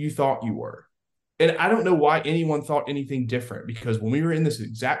you thought you were. And I don't know why anyone thought anything different, because when we were in this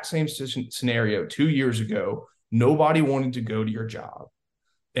exact same scenario 2 years ago, nobody wanted to go to your job.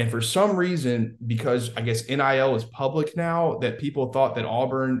 And for some reason, because I guess NIL is public now, that people thought that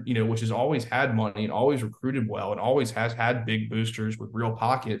Auburn, which has always had money and always recruited well and always has had big boosters with real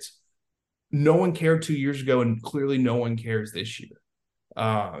pockets, no one cared 2 years ago, and clearly no one cares this year.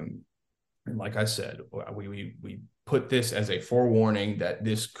 And like I said, we put this as a forewarning that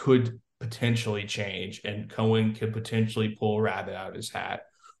this could potentially change, and Cohen could potentially pull a rabbit out of his hat,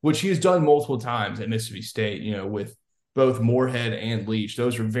 which he has done multiple times at Mississippi State, with both Moorhead and Leach.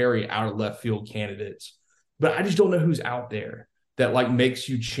 Those are very out of left field candidates. But I just don't know who's out there that makes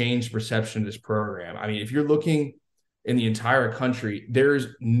you change perception of this program. I mean, if you're looking in the entire country, there's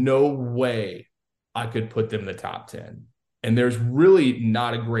no way I could put them in the top 10. And there's really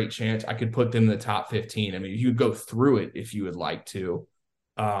not a great chance I could put them in the top 15. I mean, you could go through it if you would like to,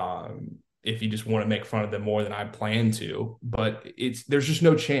 if you just want to make fun of them more than I plan to. But there's just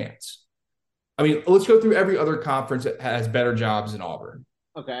no chance. I mean, let's go through every other conference that has better jobs than Auburn.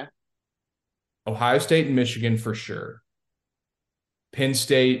 Okay. Ohio State and Michigan for sure. Penn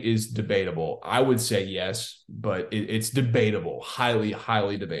State is debatable. I would say yes, but it's debatable, highly,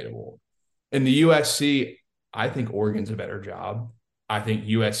 highly debatable. In the USC, I think Oregon's a better job. I think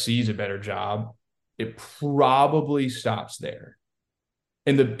USC is a better job. It probably stops there.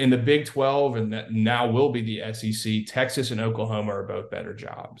 In the Big 12, and that now will be the SEC, Texas and Oklahoma are both better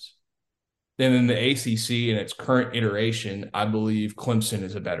jobs. Then in the ACC in its current iteration, I believe Clemson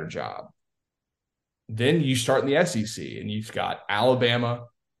is a better job. Then you start in the SEC, and you've got Alabama,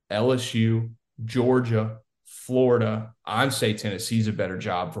 LSU, Georgia, Florida. I'd say Tennessee's a better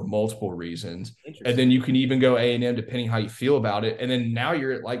job for multiple reasons. And then you can even go A&M depending how you feel about it. And then now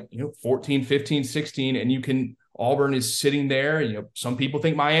you're at 14, 15, 16, and Auburn is sitting there. Some people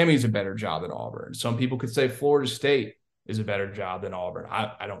think Miami's a better job than Auburn. Some people could say Florida State is a better job than Auburn.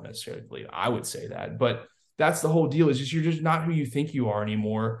 I don't necessarily believe I would say that, but that's the whole deal, is just you're just not who you think you are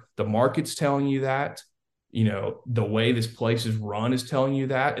anymore. The market's telling you that. The way this place is run is telling you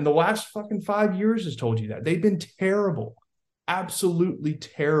that. And the last fucking 5 years has told you that. They've been terrible. Absolutely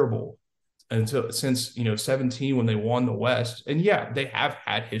terrible. since 17 when they won the West. And yeah, they have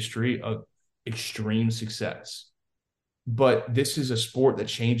had history of extreme success. But this is a sport that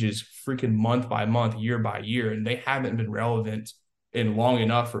changes freaking month by month, year by year, and they haven't been relevant in long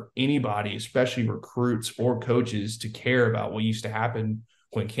enough for anybody, especially recruits or coaches, to care about what used to happen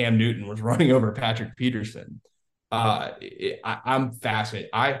when Cam Newton was running over Patrick Peterson. I'm fascinated.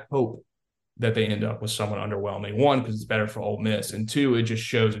 I hope that they end up with someone underwhelming. One, because it's better for Ole Miss, and two, it just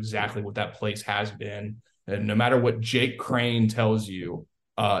shows exactly what that place has been. And no matter what Jake Crane tells you,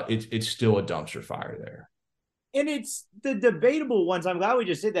 it's still a dumpster fire there. And it's the debatable ones. I'm glad we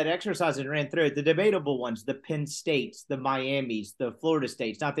just did that exercise and ran through it. The debatable ones, the Penn States, the Miamis, the Florida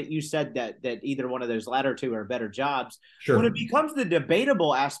States. Not that you said that either one of those latter two are better jobs. Sure. When it becomes the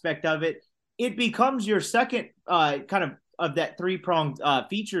debatable aspect of it, it becomes your second kind of that three-pronged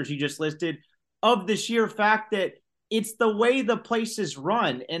features you just listed, of the sheer fact that it's the way the place is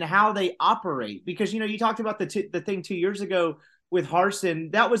run and how they operate. Because, you talked about the thing 2 years ago with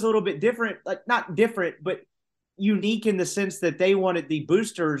Harsin. That was a little bit different, like not different, but unique in the sense that they wanted, the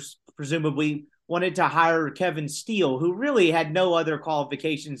boosters presumably wanted to hire Kevin Steele, who really had no other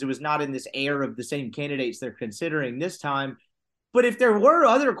qualifications. It was not in this air of the same candidates they're considering this time. But if there were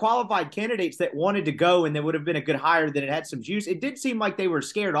other qualified candidates that wanted to go and they would have been a good hire, then it had some juice. It did seem like they were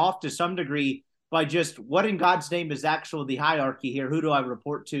scared off to some degree by just what in God's name is actually the hierarchy here? Who do I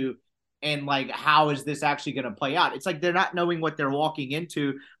report to? And how is this actually going to play out? It's like they're not knowing what they're walking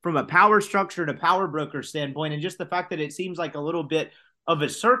into from a power structure and a power broker standpoint. And just the fact that it seems like a little bit of a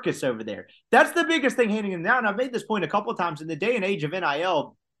circus over there. That's the biggest thing handing them down. I've made this point a couple of times. In the day and age of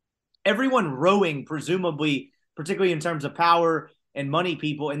NIL, everyone rowing, presumably, particularly in terms of power and money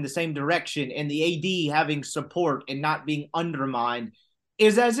people, in the same direction, and the AD having support and not being undermined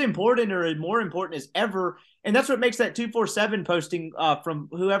is as important or more important as ever. And that's what makes that 247 posting from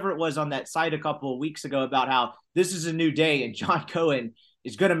whoever it was on that site a couple of weeks ago about how this is a new day and John Cohen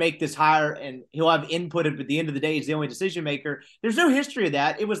is going to make this hire and he'll have input, but at the end of the day, he's the only decision maker. There's no history of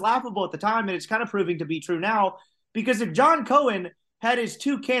that. It was laughable at the time, and it's kind of proving to be true now, because if John Cohen had his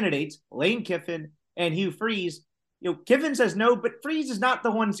two candidates, Lane Kiffin and Hugh Freeze, Kiffin says no, but Freeze is not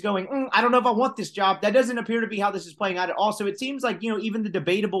the ones going, I don't know if I want this job. That doesn't appear to be how this is playing out at all. So it seems like, even the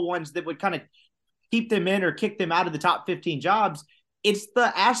debatable ones that would kind of keep them in or kick them out of the top 15 jobs, it's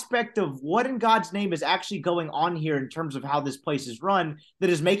the aspect of what in God's name is actually going on here in terms of how this place is run that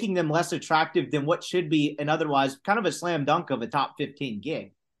is making them less attractive than what should be an otherwise kind of a slam dunk of a top 15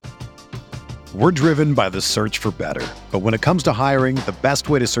 gig. We're driven by the search for better. But when it comes to hiring, the best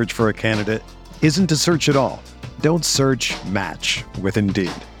way to search for a candidate isn't to search at all. Don't search, match with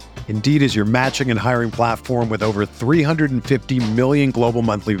Indeed. Indeed is your matching and hiring platform with over 350 million global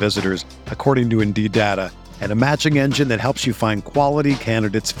monthly visitors, according to Indeed data, and a matching engine that helps you find quality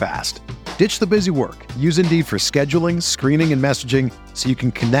candidates fast. Ditch the busy work. Use Indeed for scheduling, screening, and messaging so you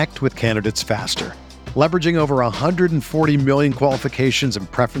can connect with candidates faster. Leveraging over 140 million qualifications and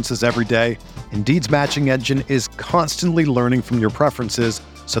preferences every day, Indeed's matching engine is constantly learning from your preferences,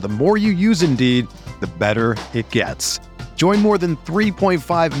 so the more you use Indeed, the better it gets. Join more than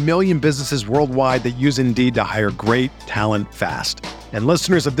 3.5 million businesses worldwide that use Indeed to hire great talent fast. And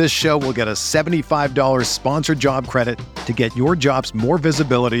listeners of this show will get a $75 sponsored job credit to get your jobs more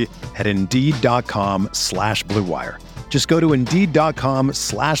visibility at Indeed.com/Blue Wire. Just go to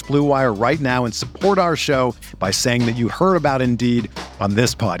Indeed.com/Blue Wire right now and support our show by saying that you heard about Indeed on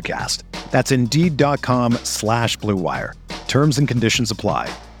this podcast. That's Indeed.com/Blue Wire. Terms and conditions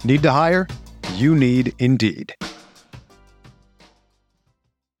apply. Need to hire? You need Indeed.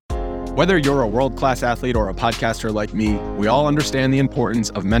 Whether you're a world-class athlete or a podcaster like me, we all understand the importance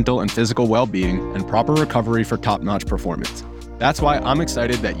of mental and physical well-being and proper recovery for top-notch performance. That's why I'm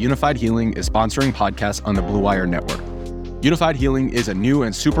excited that Unified Healing is sponsoring podcasts on the Blue Wire Network. Unified Healing is a new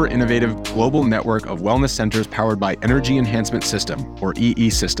and super innovative global network of wellness centers powered by Energy Enhancement System, or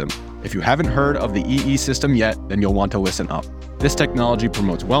EE System. If you haven't heard of the EE System yet, then you'll want to listen up. This technology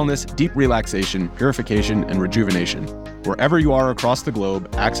promotes wellness, deep relaxation, purification, and rejuvenation. Wherever you are across the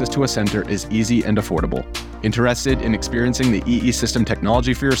globe, access to a center is easy and affordable. Interested in experiencing the EE System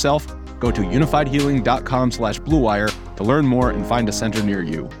technology for yourself? Go to unifiedhealing.com/Blue Wire to learn more and find a center near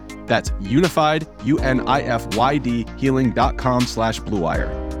you. That's unified, UNIFYD, healing.com/Blue Wire.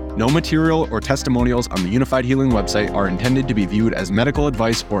 No material or testimonials on the Unified Healing website are intended to be viewed as medical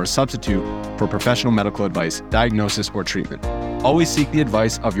advice or a substitute for professional medical advice, diagnosis, or treatment. Always seek the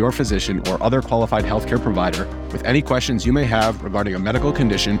advice of your physician or other qualified healthcare provider with any questions you may have regarding a medical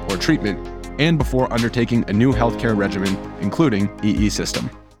condition or treatment and before undertaking a new healthcare regimen, including EE System.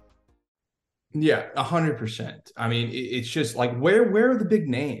 Yeah, 100%. I mean, it's just like where are the big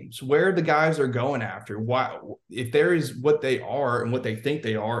names? Where are the guys they're going after? Why, if there is what they are and what they think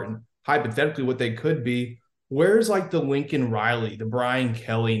they are, and hypothetically what they could be, where's like the Lincoln Riley, the Brian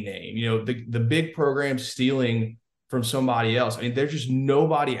Kelly name? The big program stealing from somebody else. I mean, there's just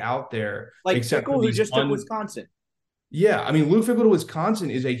nobody out there Like except Fickell, for who these just took Wisconsin. Yeah, I mean, Luke Fickell to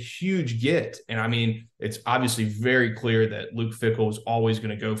Wisconsin is a huge get. And I mean, it's obviously very clear that Luke Fickell is always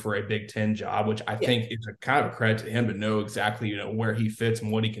going to go for a Big Ten job, which I think is a kind of a credit to him to know exactly, where he fits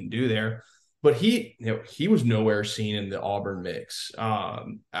and what he can do there. But he was nowhere seen in the Auburn mix.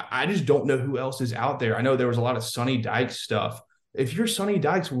 I just don't know who else is out there. I know there was a lot of Sonny Dykes stuff. If you're Sonny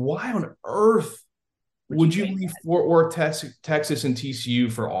Dykes, why on earth would you leave Fort Worth, Texas, and TCU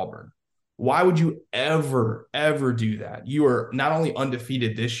for Auburn? Why would you ever do that? You are not only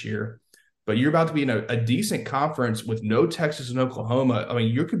undefeated this year, but you're about to be in a decent conference with no Texas and Oklahoma. I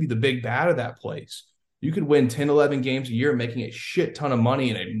mean, you could be the big bad of that place. You could win 10, 11 games a year, making a shit ton of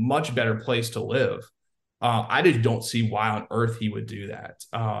money in a much better place to live. I just don't see why on earth he would do that.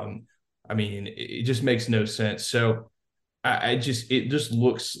 I mean, it just makes no sense. So it just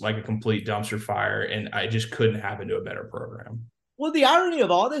looks like a complete dumpster fire, and I just couldn't happen to a better program. Well, the irony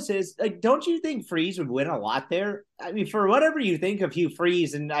of all this is, like, don't you think Freeze would win a lot there? I mean, for whatever you think of Hugh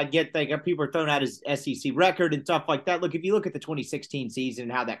Freeze, and I get like people are throwing out his SEC record and stuff like that. Look, if you look at the 2016 season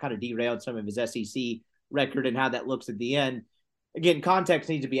and how that kind of derailed some of his SEC record and how that looks at the end, again, context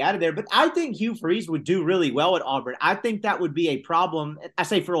needs to be added there. But I think Hugh Freeze would do really well at Auburn. I think that would be a problem, I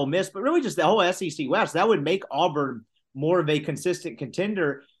say for Ole Miss, but really just the whole SEC West. That would make Auburn more of a consistent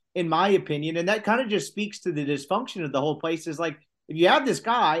contender, in my opinion. And that kind of just speaks to the dysfunction of the whole place. Is like, if you have this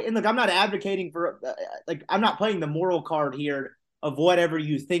guy, and look, I'm not advocating for, I'm not playing the moral card here of whatever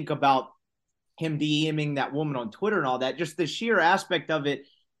you think about him DMing that woman on Twitter and all that, just the sheer aspect of it.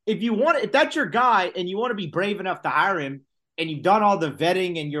 If that's your guy and you want to be brave enough to hire him and you've done all the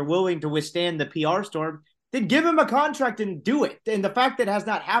vetting and you're willing to withstand the PR storm, then give him a contract and do it. And the fact that it has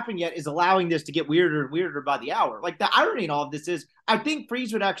not happened yet is allowing this to get weirder and weirder by the hour. Like, the irony in all of this is, I think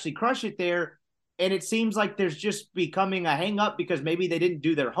Freeze would actually crush it there. And it seems like there's just becoming a hang up because maybe they didn't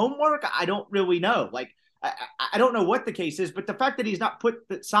do their homework. I don't really know. Like, I don't know what the case is, but the fact that he's not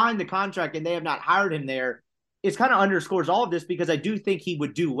signed the contract and they have not hired him there is kind of underscores all of this, because I do think he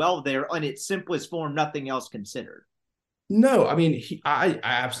would do well there in its simplest form, nothing else considered. No, I mean, I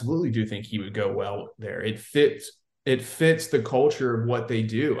absolutely do think he would go well there. It fits the culture of what they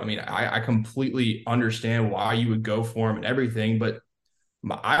do. I mean, I completely understand why you would go for him and everything, but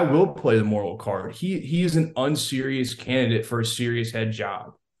I will play the moral card. He is an unserious candidate for a serious head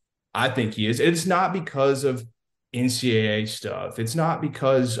job. I think he is. It's not because of NCAA stuff. It's not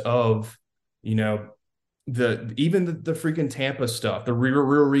because of, the freaking Tampa stuff, the real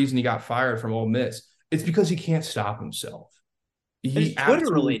reason he got fired from Ole Miss. It's because he can't stop himself. It's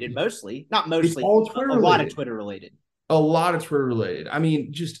Twitter related, mostly. Not mostly. It's all Twitter related. A lot of Twitter related. A lot of Twitter related. I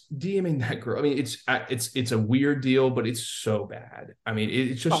mean, just DMing that girl. I mean, it's a weird deal, but it's so bad. I mean,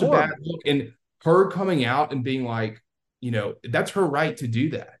 it's just a bad look. And her coming out and being like, that's her right to do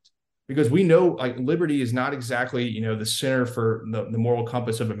that, because we know, like, Liberty is not exactly, the center for the moral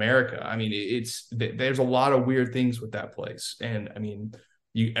compass of America. I mean, there's a lot of weird things with that place. And I mean,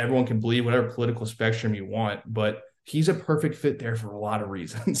 everyone can believe whatever political spectrum you want, but he's a perfect fit there for a lot of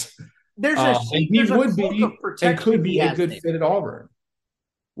reasons. There's he would be and could be a good fit at Auburn.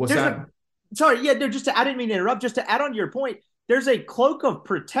 What's that? I didn't mean to interrupt. Just to add on to your point, there's a cloak of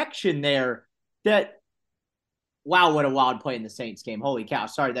protection there that, wow, what a wild play in the Saints game. Holy cow.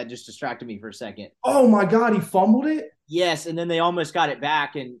 Sorry, that just distracted me for a second. Oh, my God, he fumbled it? Yes, and then they almost got it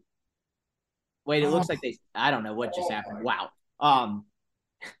back. And wait, it looks like I don't know what just happened. Wow.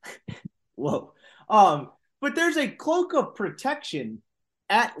 Whoa. But there's a cloak of protection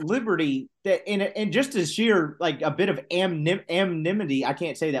at Liberty that, and just a sheer, like, a bit of anonymity, I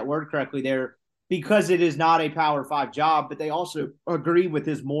can't say that word correctly there, because it is not a Power 5 job, but they also agree with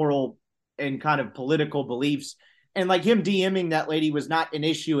his moral and kind of political beliefs. And like, him DMing that lady was not an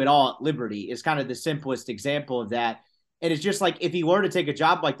issue at all at Liberty is kind of the simplest example of that. And it's just like, if he were to take a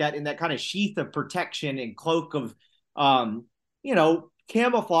job like that in that kind of sheath of protection and cloak of,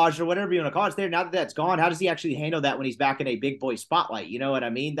 camouflage or whatever you want to call it, there. Now that that's gone, how does he actually handle that when he's back in a big boy spotlight? You know what I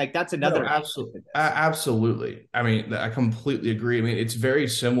mean? Like, that's another. No, absolutely. I mean, I completely agree. I mean, it's very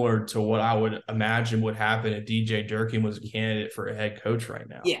similar to what I would imagine would happen if DJ Durkin was a candidate for a head coach right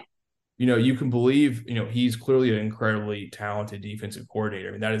now. Yeah. You can believe, he's clearly an incredibly talented defensive coordinator.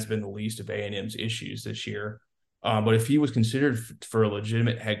 I mean, that has been the least of A&M's issues this year. But if he was considered for a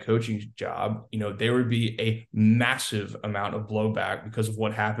legitimate head coaching job, there would be a massive amount of blowback because of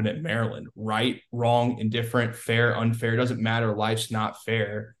what happened at Maryland. Right, wrong, indifferent, fair, unfair, doesn't matter. Life's not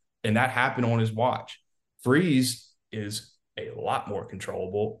fair. And that happened on his watch. Freeze is a lot more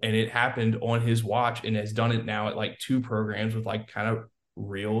controllable, and it happened on his watch and has done it now at like 2 programs with like kind of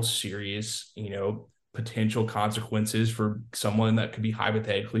real serious, potential consequences for someone that could be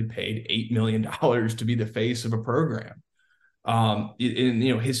hypothetically paid $8 million to be the face of a program.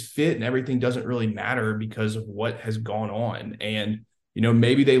 His fit and everything doesn't really matter because of what has gone on. And,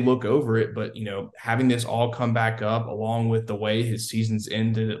 maybe they look over it, but, having this all come back up along with the way his season's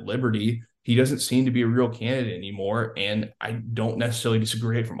ended at Liberty, he doesn't seem to be a real candidate anymore. And I don't necessarily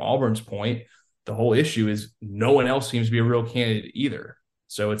disagree from Auburn's point. The whole issue is no one else seems to be a real candidate either.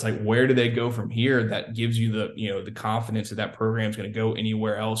 So it's like, where do they go from here that gives you the confidence that that program is going to go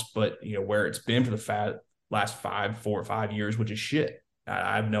anywhere else but, where it's been for the last 4 or 5 years, which is shit.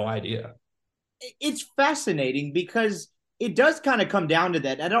 I have no idea. It's fascinating because it does kind of come down to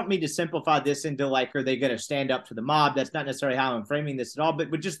that. I don't mean to simplify this into like, are they going to stand up to the mob? That's not necessarily how I'm framing this at all,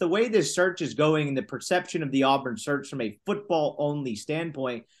 but just the way this search is going and the perception of the Auburn search from a football only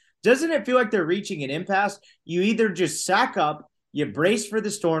standpoint, doesn't it feel like they're reaching an impasse? You either just sack up, you brace for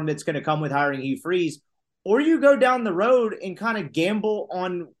the storm that's going to come with hiring Hugh Freeze, or you go down the road and kind of gamble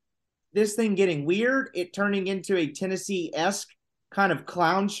on this thing getting weird, it turning into a Tennessee-esque kind of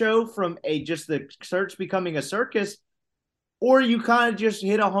clown show from just the search becoming a circus, or you kind of just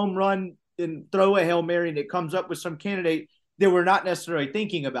hit a home run and throw a Hail Mary and it comes up with some candidate that we're not necessarily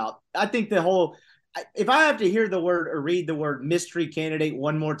thinking about. I think if I have to hear the word or read the word mystery candidate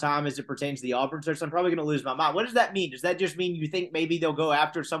one more time as it pertains to the Auburn search, I'm probably going to lose my mind. What does that mean? Does that just mean you think maybe they'll go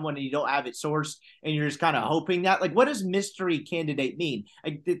after someone and you don't have it sourced and you're just kind of hoping that? Like, what does mystery candidate mean?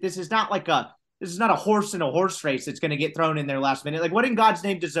 Like, this is not a horse in a horse race that's going to get thrown in there last minute. Like, what in God's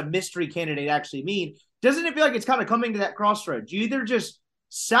name does a mystery candidate actually mean? Doesn't it feel like it's kind of coming to that crossroads? You either just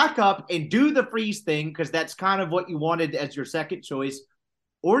sack up and do the Freeze thing because that's kind of what you wanted as your second choice,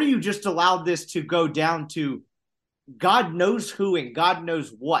 or you just allowed this to go down to God knows who and God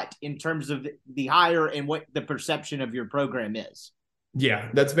knows what in terms of the hire and what the perception of your program is.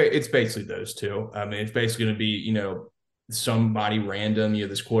 Yeah, it's basically those two. I mean, it's basically going to be, somebody random,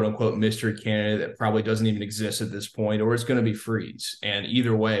 this quote unquote mystery candidate that probably doesn't even exist at this point, or it's going to be Freeze. And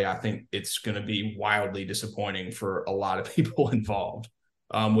either way, I think it's going to be wildly disappointing for a lot of people involved,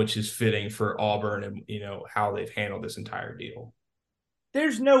 which is fitting for Auburn and, how they've handled this entire deal.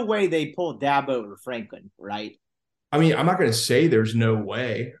 There's no way they pull Dabo over Franklin, right? I mean, I'm not going to say there's no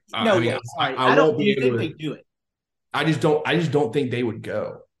way. No way. I don't think they do it. I just don't think they would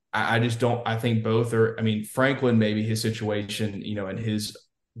go. I just don't. I think both are. I mean, Franklin, maybe his situation, and his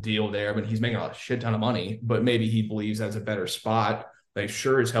deal there. I mean, he's making a shit ton of money, but maybe he believes that's a better spot. They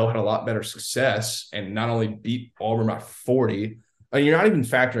sure as hell had a lot better success and not only beat Auburn by 40. And you're not even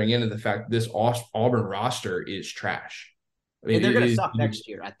factoring into the fact that this Auburn roster is trash. I mean, they're going to suck next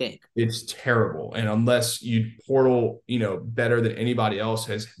year, I think. It's terrible. And unless you portal, better than anybody else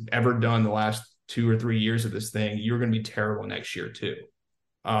has ever done the last 2 or 3 years of this thing, you're going to be terrible next year too.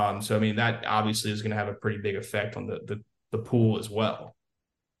 So, I mean, that obviously is going to have a pretty big effect on the pool as well.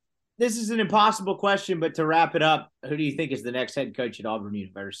 This is an impossible question, but to wrap it up, who do you think is the next head coach at Auburn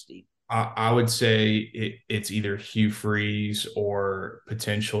University? I would say it's either Hugh Freeze or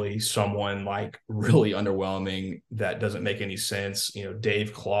potentially someone like really underwhelming that doesn't make any sense.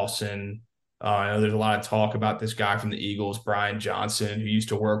 Dave Clawson. I know there's a lot of talk about this guy from the Eagles, Brian Johnson, who used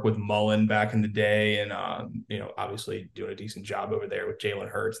to work with Mullen back in the day and, obviously doing a decent job over there with Jalen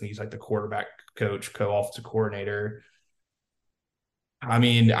Hurts. And he's like the quarterback coach, co-offensive coordinator. I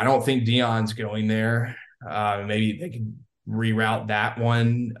mean, I don't think Deion's going there. Maybe they could reroute that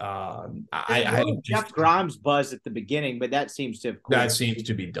one. I Jeff Grimes buzz at the beginning, but that seems to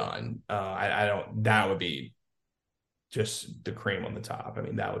be done. That would be just the cream on the top. I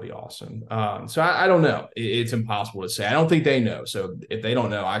mean, that would be awesome. So I don't know. It's impossible to say. I don't think they know. So if they don't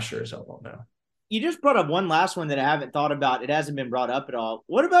know, I sure as hell don't know. You just brought up one last one that I haven't thought about. It hasn't been brought up at all.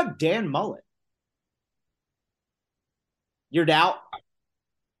 What about Dan Mullen? You're out?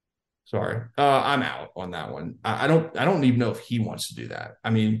 Sorry. I'm out on that one. I don't even know if he wants to do that. I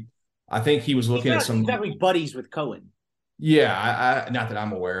mean, I think he was looking at some. He's definitely buddies with Cohen. Yeah, not that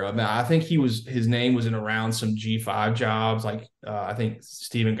I'm aware of. I think his name was in around some G5 jobs. Like I think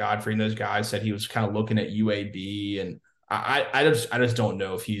Stephen Godfrey and those guys said he was kind of looking at UAB, and I just don't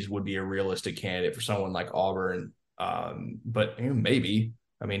know if he would be a realistic candidate for someone like Auburn. But maybe.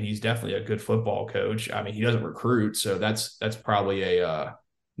 I mean, he's definitely a good football coach. I mean, he doesn't recruit, so that's probably a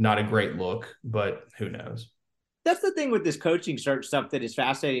not a great look, but who knows? that's the thing with this coaching search stuff that is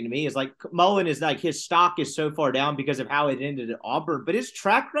fascinating to me is like Mullen is like his stock is so far down because of how it ended at Auburn, but his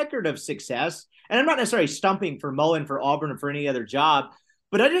track record of success, and I'm not necessarily stumping for Mullen for Auburn or for any other job,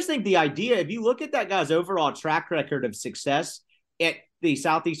 but I just think the idea, if you look at that guy's overall track record of success at the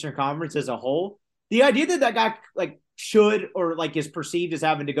Southeastern Conference as a whole, the idea that that guy like should or like is perceived as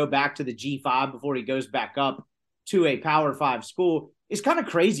having to go back to the G5 before he goes back up to a Power 5 school is kind of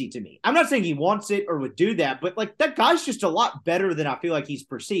crazy to me. I'm not saying he wants it or would do that, but like that guy's just a lot better than I feel like he's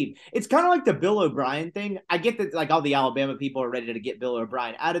perceived. It's kind of like the Bill O'Brien thing. I get that like all the Alabama people are ready to get Bill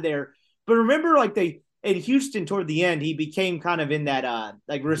O'Brien out of there, but remember like in Houston toward the end, he became kind of in that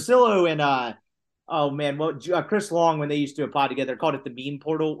like Russillo and Chris Long, when they used to do a pod together, called it the meme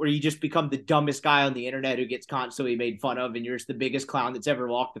portal, where you just become the dumbest guy on the internet who gets constantly made fun of, and you're just the biggest clown that's ever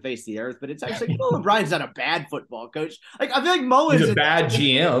walked the face of the earth. But it's actually Bill O'Brien's not a bad football coach. Like I feel like Mullen's he's a bad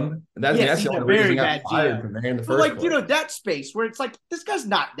GM. That's the only reason he got fired from there in the first place. That space where it's like this guy's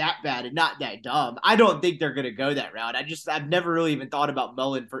not that bad and not that dumb. I don't think they're going to go that route. I've never really even thought about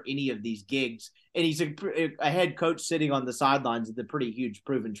Mullen for any of these gigs, and he's a head coach sitting on the sidelines with a pretty huge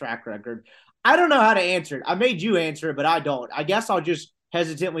proven track record. I don't know how to answer it. I made you answer it, but I don't. I guess I'll just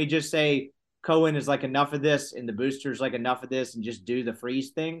hesitantly just say Cohen is like enough of this and the boosters like enough of this and just do the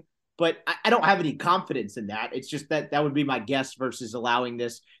freeze thing. But I don't have any confidence in that. It's just that would be my guess versus allowing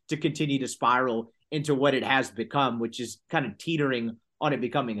this to continue to spiral into what it has become, which is kind of teetering on it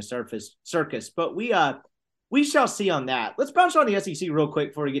becoming a circus. But we shall see on that. Let's bounce on the SEC real quick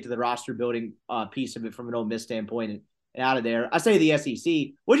before we get to the roster building piece of it from an Ole Miss standpoint and out of there. I say the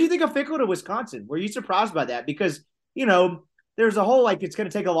SEC. What do you think of Fickell to Wisconsin? Were you surprised by that? Because, there's a whole, like, it's going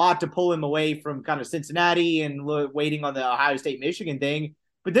to take a lot to pull him away from kind of Cincinnati and waiting on the Ohio State, Michigan thing.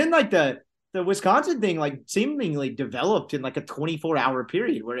 But then, like, the Wisconsin thing, like, seemingly developed in, like, a 24-hour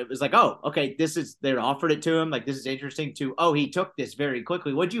period where it was like, oh, okay, they offered it to him. Like, this is interesting he took this very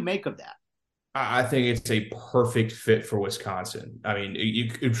quickly. What'd you make of that? I think it's a perfect fit for Wisconsin. I mean,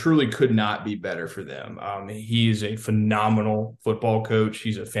 it truly could not be better for them. He is a phenomenal football coach.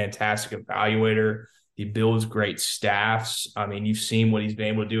 He's a fantastic evaluator. He builds great staffs. I mean, you've seen what he's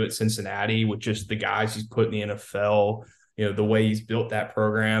been able to do at Cincinnati with just the guys he's put in the NFL, the way he's built that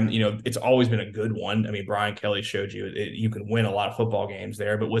program. It's always been a good one. I mean, Brian Kelly showed you you can win a lot of football games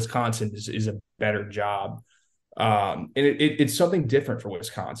there, but Wisconsin is a better job. And it's something different for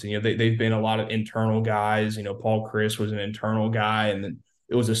Wisconsin. They've been a lot of internal guys. Paul Chryst was an internal guy, and then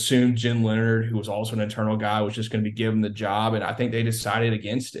it was assumed Jen Leonard, who was also an internal guy, was just going to be given the job. And I think they decided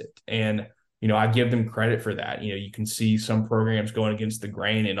against it. And I give them credit for that. You can see some programs going against the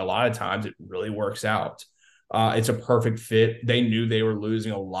grain, and a lot of times it really works out. It's a perfect fit. They knew they were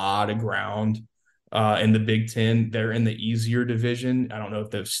losing a lot of ground in the Big Ten. They're in the easier division. I don't know if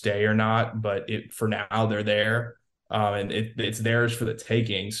they'll stay or not, but for now they're there, and it's theirs for the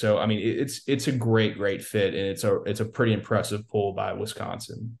taking. So I mean, it's a great fit, and it's a pretty impressive pull by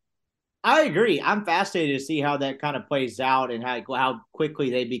Wisconsin. I agree. I'm fascinated to see how that kind of plays out and how quickly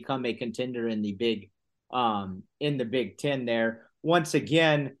they become a contender in the Big Ten. There once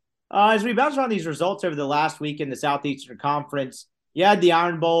again, as we bounce around these results over the last week in the Southeastern Conference. You had the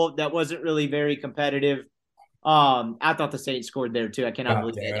Iron Bowl that wasn't really very competitive. I thought the Saints scored there too. I cannot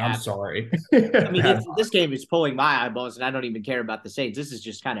believe that. I'm sorry. I mean, this game is pulling my eyeballs, and I don't even care about the Saints. This is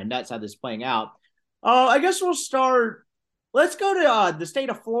just kind of nuts how this is playing out. I guess we'll start. Let's go to the state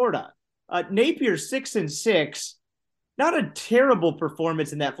of Florida. Napier 6-6. Not a terrible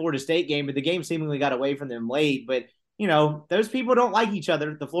performance in that Florida State game, but the game seemingly got away from them late. But those people don't like each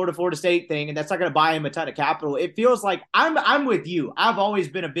other, the Florida State thing, and that's not going to buy him a ton of capital. It feels like I'm with you. I've always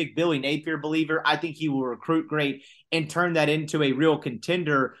been a big Billy Napier believer. I think he will recruit great and turn that into a real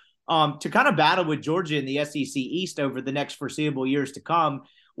contender to kind of battle with Georgia in the SEC East over the next foreseeable years to come.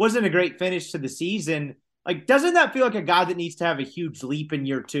 Wasn't a great finish to the season. Like, doesn't that feel like a guy that needs to have a huge leap in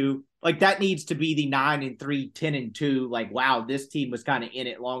year two? Like, that needs to be the 9-3, 10-2. Like, wow, this team was kind of in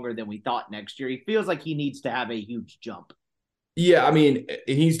it longer than we thought next year. He feels like he needs to have a huge jump. Yeah, I mean,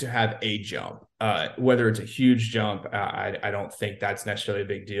 it needs to have a jump. Whether it's a huge jump, I don't think that's necessarily a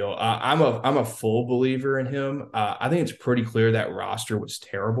big deal. I'm a full believer in him. I think it's pretty clear that roster was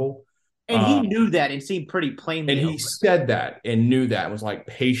terrible. And he knew that and seemed pretty plainly. And he said that and knew that and was like,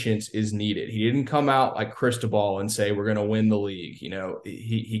 patience is needed. He didn't come out like Cristobal and say, we're going to win the league.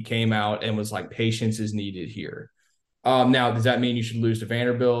 He came out and was like, patience is needed here. Now, does that mean you should lose to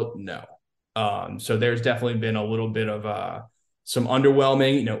Vanderbilt? No. So there's definitely been a little bit of some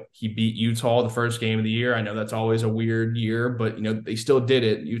underwhelming. He beat Utah the first game of the year. I know that's always a weird year, but, they still did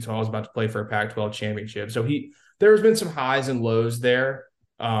it. Utah was about to play for a Pac-12 championship. So there's been some highs and lows there.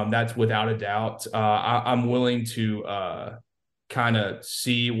 That's without a doubt. I'm willing to kind of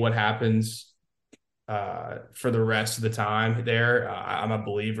see what happens for the rest of the time there. I'm a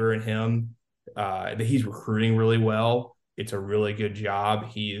believer in him. He's recruiting really well. It's a really good job.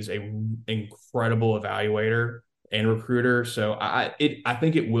 He is an incredible evaluator and recruiter. So I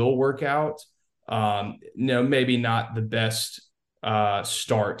think it will work out. Maybe not the best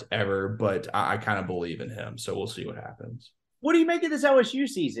start ever, but I kind of believe in him. So we'll see what happens. What do you make of this LSU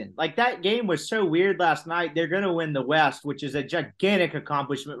season? Like, that game was so weird last night. They're going to win the West, which is a gigantic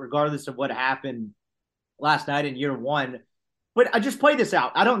accomplishment regardless of what happened last night in year one. But I just play this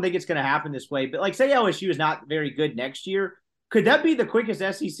out. I don't think it's going to happen this way. But, like, say LSU is not very good next year. Could that be the quickest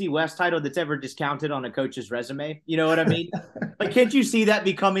SEC West title that's ever discounted on a coach's resume? You know what I mean? Like, can't you see that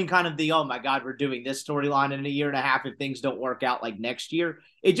becoming kind of the, oh, my God, we're doing this storyline in a year and a half if things don't work out like next year?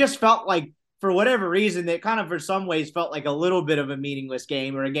 It just felt like, for whatever reason, that kind of for some ways felt like a little bit of a meaningless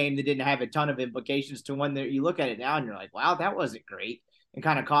game, or a game that didn't have a ton of implications to one that you look at it now and you're like, wow, that wasn't great, and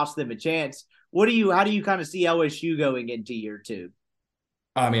kind of cost them a chance. How do you kind of see LSU going into year two?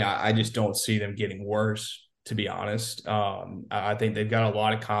 I mean, I just don't see them getting worse, to be honest. I think they've got a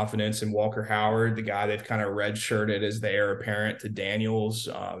lot of confidence in Walker Howard, the guy they've kind of redshirted as the heir apparent to Daniels,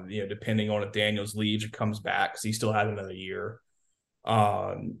 depending on if Daniels leaves or comes back, because he still has another year.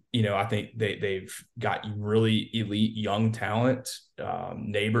 I think they've got really elite young talent.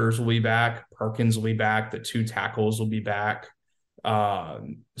 Neighbors will be back. Perkins will be back. The two tackles will be back.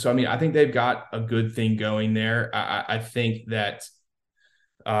 So, I mean, I think they've got a good thing going there. I think that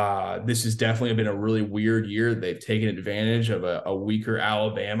this has definitely been a really weird year. They've taken advantage of a weaker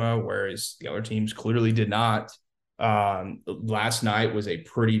Alabama, whereas the other teams clearly did not. Last night was a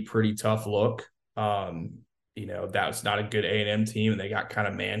pretty tough look. That was not a good A&M team, and they got kind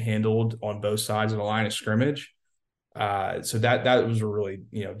of manhandled on both sides of the line of scrimmage. So that was a really,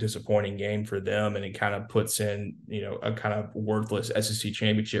 disappointing game for them, and it kind of puts in, a kind of worthless SEC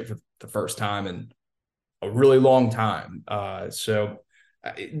championship for the first time in a really long time. So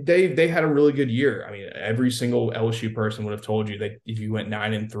they had a really good year. I mean, every single LSU person would have told you that if you went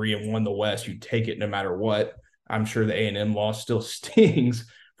 9-3 and won the West, you'd take it no matter what. I'm sure the A&M loss still stings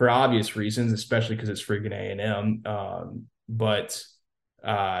for obvious reasons, especially because it's freaking A&M.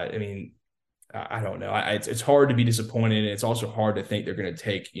 I mean, I don't know. It's hard to be disappointed, and it's also hard to think they're going to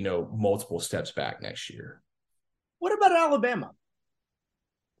take, multiple steps back next year. What about Alabama?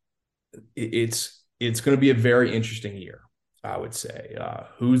 It's going to be a very interesting year, I would say.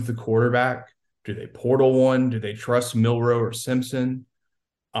 Who's the quarterback? Do they portal one? Do they trust Milroe or Simpson?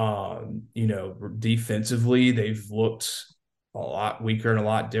 Defensively, they've looked a lot weaker and a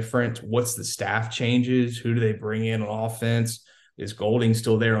lot different. What's the staff changes? Who do they bring in on offense? Is Golding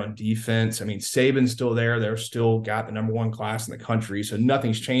still there on defense? I mean, Saban's still there. They're still got the number one class in the country, so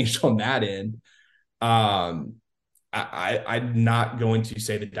nothing's changed on that end. I'm not going to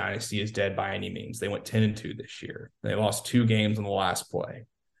say the dynasty is dead by any means. They went 10-2 this year. They lost 2 games on the last play.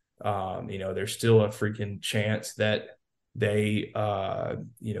 There's still a freaking chance that they,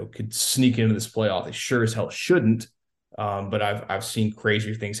 could sneak into this playoff. They sure as hell shouldn't. But I've seen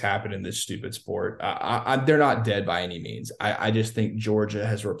crazier things happen in this stupid sport. They're not dead by any means. I just think Georgia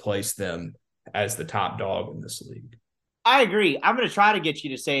has replaced them as the top dog in this league. I agree. I'm going to try to get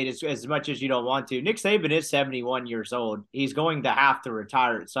you to say it as much as you don't want to. Nick Saban is 71 years old. He's going to have to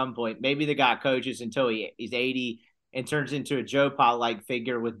retire at some point. Maybe the guy coaches until he's 80 and turns into a Joe Pa-like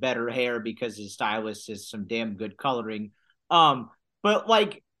figure with better hair because his stylist has some damn good coloring. But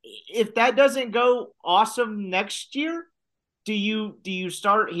like, if that doesn't go awesome next year, do you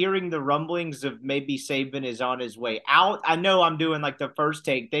start hearing the rumblings of maybe Saban is on his way out? I know I'm doing like the first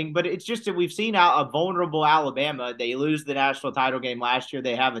take thing, but it's just that we've seen a vulnerable Alabama. They lose the national title game last year.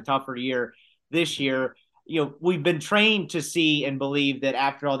 They have a tougher year this year. We've been trained to see and believe that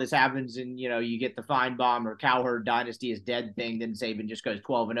after all this happens and, you get the Feinbaum or Cowherd dynasty is dead thing, then Saban just goes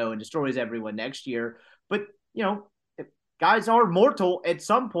 12-0 and destroys everyone next year. But, guys are mortal at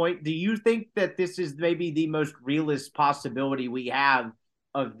some point. Do you think that this is maybe the most realist possibility we have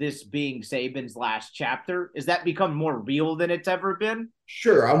of this being Saban's last chapter? Is that become more real than it's ever been?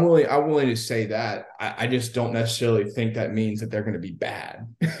 Sure. I'm willing to say that. I just don't necessarily think that means that they're going to be bad.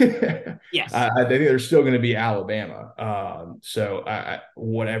 Yes. I think they're still going to be Alabama. So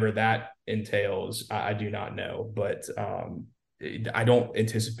whatever that entails, I do not know, but I don't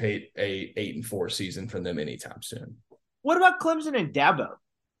anticipate a 8-4 season from them anytime soon. What about Clemson and Dabo?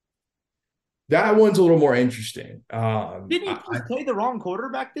 That one's a little more interesting. Didn't he play the wrong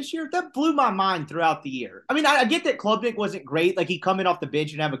quarterback this year? That blew my mind throughout the year. I mean, I get that Klubnik wasn't great. Like, he'd come in off the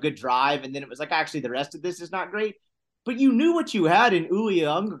bench and have a good drive, and then it was like, actually, the rest of this is not great. but you knew what you had in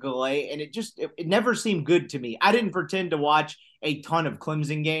Uliangale, and it never seemed good to me. I didn't pretend to watch a ton of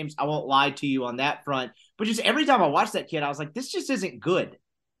Clemson games. I won't lie to you on that front. But just every time I watched that kid, I was like, this just isn't good.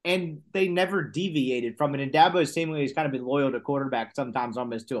 And they never deviated from it. And Dabo seemingly has kind of been loyal to quarterback, sometimes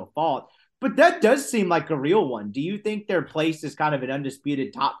almost to a fault. But that does seem like a real one. Do you think their place is kind of an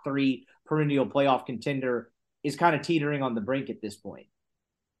undisputed top 3 perennial playoff contender is kind of teetering on the brink at this point?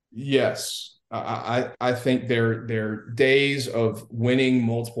 Yes. I think their days of winning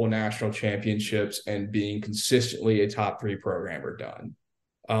multiple national championships and being consistently a top 3 program are done.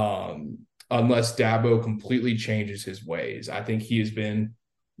 Unless Dabo completely changes his ways. I think he has been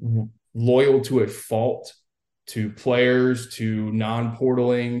loyal to a fault, to players, to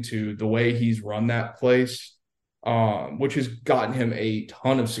non-portaling, to the way he's run that place, which has gotten him a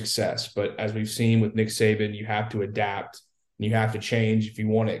ton of success. But as we've seen with Nick Saban, you have to adapt. You have to change if you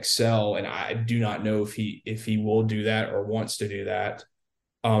want to excel, and I do not know if he will do that or wants to do that.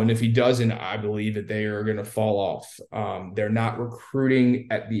 And if he doesn't, I believe that they are going to fall off. They're not recruiting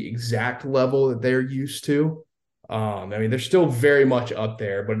at the exact level that they're used to. I mean, they're still very much up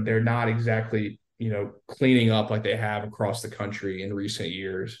there, but they're not exactly, cleaning up like they have across the country in recent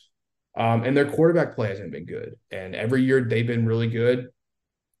years. And their quarterback play hasn't been good. And every year they've been really good.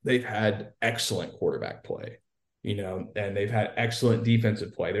 They've had excellent quarterback play. And they've had excellent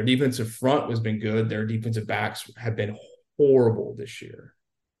defensive play. Their defensive front has been good. Their defensive backs have been horrible this year.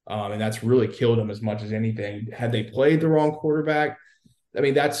 And that's really killed them as much as anything. Had they played the wrong quarterback, I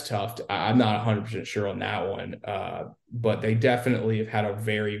mean, that's tough. I'm not 100% sure on that one. But they definitely have had a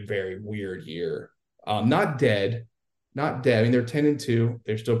very, very weird year. Not dead. I mean, they're 10-2.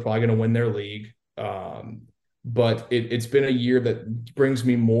 They're still probably going to win their league. But it's been a year that brings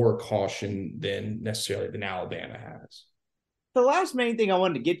me more caution than Alabama has. The last main thing I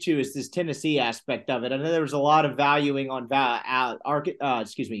wanted to get to is this Tennessee aspect of it. I know there was a lot of valuing on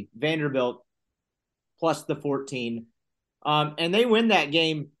Vanderbilt plus the 14. And they win that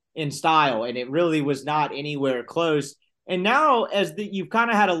game in style, and it really was not anywhere close. And now, as you've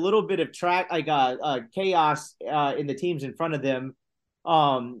kind of had a little bit of chaos in the teams in front of them,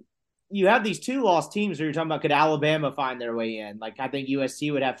 you have these 2-loss teams where you're talking about, could Alabama find their way in? Like, I think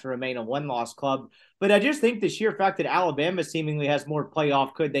USC would have to remain a 1-loss club. But I just think the sheer fact that Alabama seemingly has more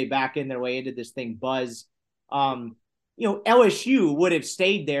playoff, could they back in their way into this thing, buzz. LSU would have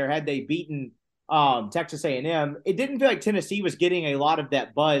stayed there had they beaten Texas A&M. It didn't feel like Tennessee was getting a lot of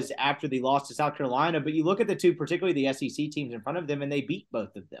that buzz after they lost to South Carolina. But you look at the two, particularly the SEC teams in front of them, and they beat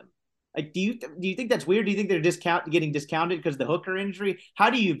both of them. Like, do you think that's weird? Do you think they're getting discounted because of the Hooker injury? How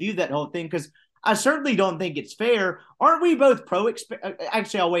do you view that whole thing? Because I certainly don't think it's fair. Aren't we both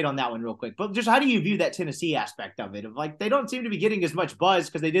actually, I'll wait on that one real quick. But just how do you view that Tennessee aspect of it? Of like, they don't seem to be getting as much buzz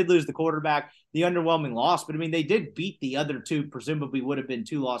because they did lose the quarterback, the underwhelming loss. But I mean, they did beat the other two, presumably would have been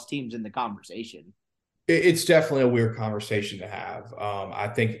 2-loss teams in the conversation. It's definitely a weird conversation to have. I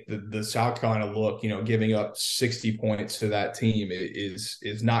think the South Carolina look, giving up 60 points to that team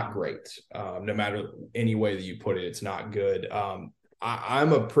is not great. No matter any way that you put it, it's not good.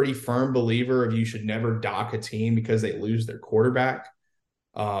 I'm a pretty firm believer of you should never dock a team because they lose their quarterback.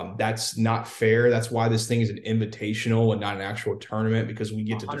 That's not fair. That's why this thing is an invitational and not an actual tournament, because we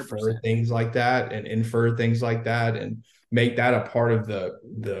get to 100%. Defer things like that and infer things like that and make that a part of the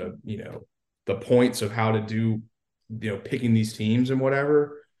points of how to do, picking these teams and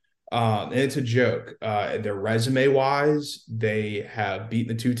whatever. And it's a joke. Their resume wise, they have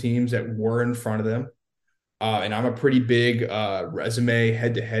beaten the two teams that were in front of them. And I'm a pretty big resume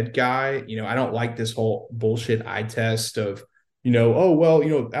head-to-head guy. I don't like this whole bullshit eye test of,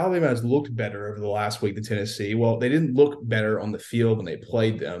 Alabama has looked better over the last week than Tennessee. Well, they didn't look better on the field when they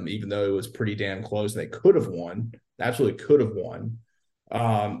played them, even though it was pretty damn close. They could have won. Absolutely could have won.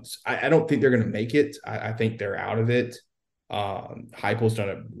 I don't think they're going to make it. I think they're out of it. Heupel's done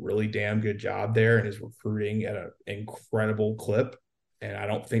a really damn good job there and is recruiting at an incredible clip. And I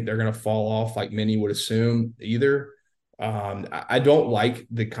don't think they're going to fall off like many would assume either. I don't like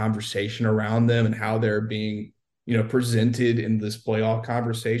the conversation around them and how they're being, presented in this playoff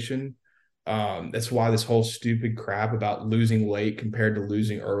conversation. That's why this whole stupid crap about losing late compared to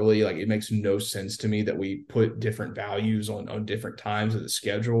losing early, like, it makes no sense to me that we put different values on different times of the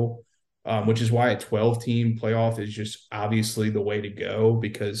schedule, which is why a 12-team playoff is just obviously the way to go.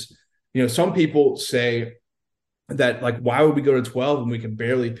 Because, some people say that, like, why would we go to 12 when we can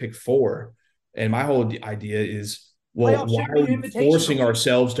barely pick 4? And my whole idea is, well, why are we forcing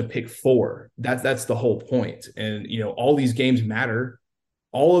ourselves to pick 4? That's the whole point. And, all these games matter.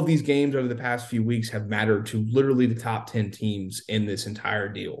 All of these games over the past few weeks have mattered to literally the top 10 teams in this entire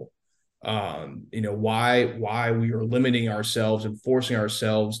deal. Why we are limiting ourselves and forcing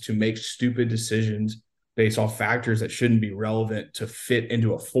ourselves to make stupid decisions based off factors that shouldn't be relevant to fit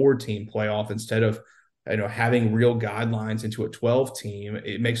into a 4-team playoff instead of having real guidelines into a 12-team.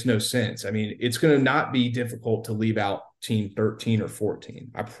 It makes no sense. I mean, it's going to not be difficult to leave out team 13 or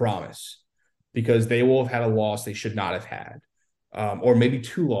 14, I promise, because they will have had a loss they should not have had, or maybe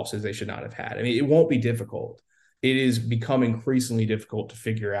 2 losses they should not have had. I mean, it won't be difficult. It is become increasingly difficult to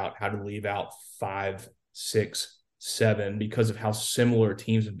figure out how to leave out 5, 6, 7 because of how similar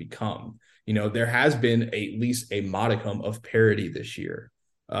teams have become. There has been at least a modicum of parity this year,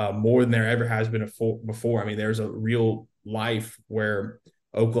 more than there ever has been before. I mean, there's a real life where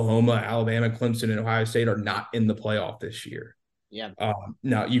Oklahoma, Alabama, Clemson, and Ohio State are not in the playoff this year. Yeah.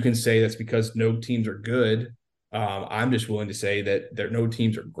 Now, you can say that's because no teams are good. I'm just willing to say that no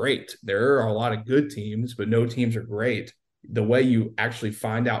teams are great. There are a lot of good teams, but no teams are great. The way you actually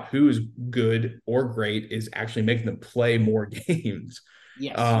find out who is good or great is actually making them play more games.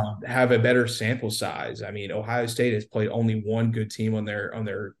 Yes. Have a better sample size. I mean, Ohio State has played only one good team on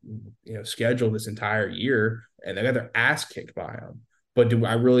their schedule this entire year, and they got their ass kicked by them. But do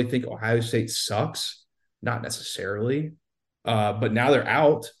I really think Ohio State sucks? Not necessarily. But now they're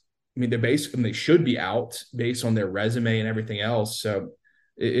out. I mean, they should be out based on their resume and everything else. So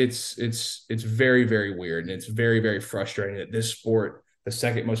it's very, very weird, and it's very, very frustrating that this sport, the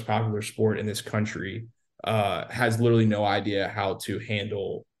second most popular sport in this country, has literally no idea how to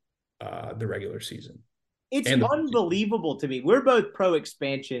handle the regular season. It's unbelievable to me. We're both pro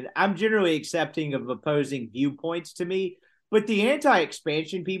expansion. I'm generally accepting of opposing viewpoints to me, but the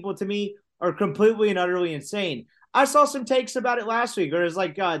anti-expansion people to me are completely and utterly insane. I saw some takes about it last week where it was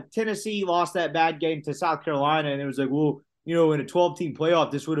like Tennessee lost that bad game to South Carolina, and it was like, well, in a 12-team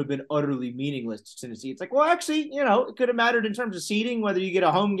playoff, this would have been utterly meaningless to Tennessee. It's like, well, actually, it could have mattered in terms of seeding, whether you get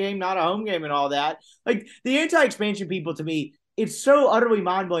a home game, not a home game, and all that. Like, the anti-expansion people, to me, it's so utterly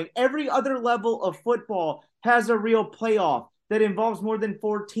mind-blowing. Every other level of football has a real playoff that involves more than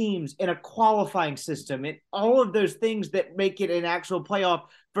 4 teams in a qualifying system and all of those things that make it an actual playoff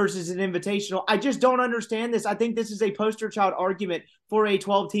versus an invitational. I just don't understand this. I think this is a poster child argument for a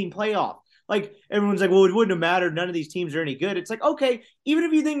 12-team playoff. Like, everyone's like, well, it wouldn't have mattered. None of these teams are any good. It's like, okay, even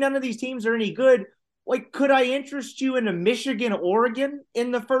if you think none of these teams are any good, like, could I interest you in a Michigan, Oregon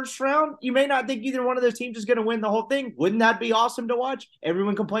in the first round? You may not think either one of those teams is going to win the whole thing. Wouldn't that be awesome to watch?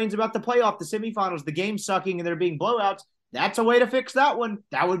 Everyone complains about the playoff, the semifinals, the game sucking, and there being blowouts. That's a way to fix that one.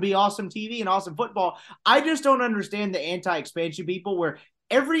 That would be awesome TV and awesome football. I just don't understand the anti-expansion people where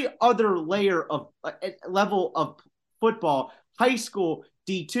every other layer of level of football, high school,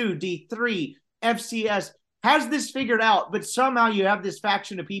 D2, D3, FCS, has this figured out, but somehow you have this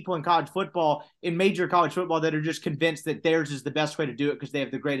faction of people in college football, in major college football, that are just convinced that theirs is the best way to do it because they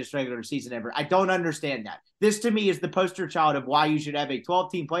have the greatest regular season ever. I don't understand that. This, to me, is the poster child of why you should have a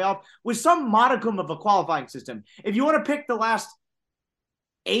 12-team playoff with some modicum of a qualifying system. If you want to pick the last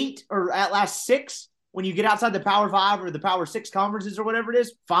 8 or at last 6, when you get outside the Power 5 or the Power 6 conferences or whatever it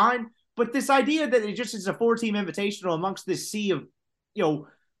is, fine. But this idea that it just is a 4-team invitational amongst this sea of,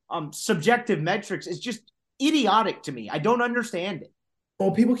 subjective metrics is just idiotic to me. I don't understand it.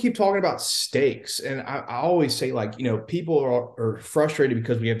 Well, people keep talking about stakes, and I always say, people are frustrated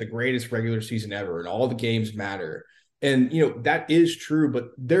because we have the greatest regular season ever and all the games matter. And, that is true, but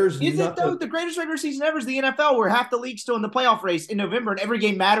there's nothing. It though? The greatest regular season ever is the NFL, where half the league's still in the playoff race in November and every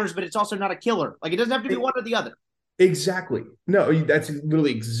game matters, but it's also not a killer. Like, it doesn't have to be one or the other. Exactly. No, that's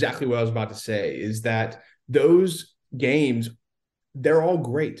literally exactly what I was about to say, is that those games, they're all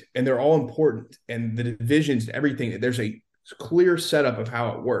great and they're all important, and the divisions and everything, there's a clear setup of how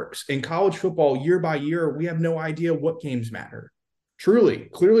it works. In college football, year by year, we have no idea what games matter. Clearly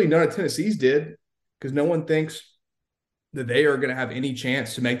none of Tennessee's did, because no one thinks that they are going to have any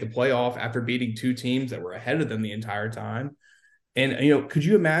chance to make the playoff after beating 2 teams that were ahead of them the entire time. And, could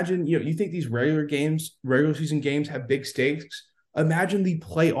you imagine, you think these regular season games have big stakes? Imagine the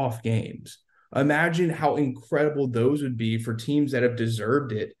playoff games. Imagine how incredible those would be for teams that have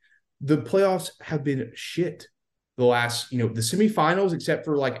deserved it. The playoffs have been shit the last, the semifinals, except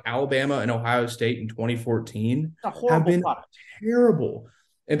for like Alabama and Ohio State in 2014, have been terrible.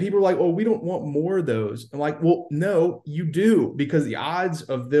 And people are like, oh, we don't want more of those. I'm like, well, no, you do, because the odds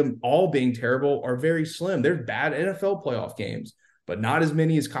of them all being terrible are very slim. There's bad NFL playoff games, but not as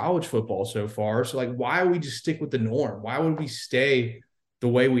many as college football so far. So, like, why would we just stick with the norm? Why would we stay the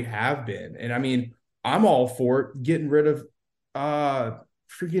way we have been? And I mean, I'm all for getting rid of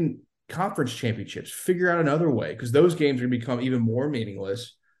freaking conference championships. Figure out another way, because those games are going to become even more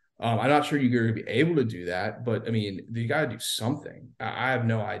meaningless. I'm not sure you're going to be able to do that, but I mean, you got to do something. I have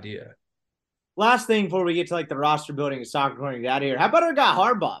no idea. Last thing before we get to like the roster building and soccer corner out of here. How about our guy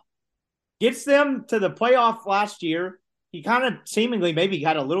Harbaugh? Gets them to the playoff last year. He kind of seemingly maybe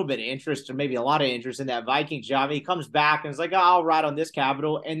got a little bit of interest or maybe a lot of interest in that Vikings job. He comes back and is like, oh, I'll ride on this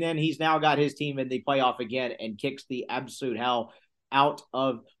Capital. And then he's now got his team in the playoff again and kicks the absolute hell out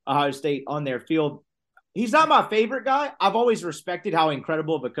of Ohio State on their field. He's not my favorite guy. I've always respected how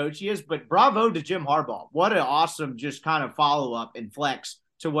incredible of a coach he is, but bravo to Jim Harbaugh. What an awesome just kind of follow-up and flex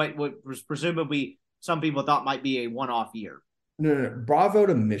to what was presumably some people thought might be a one-off year. No. Bravo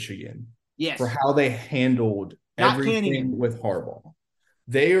to Michigan. Yes. For how they handled everything with Harbaugh.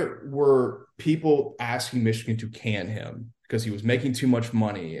 There were people asking Michigan to can him because he was making too much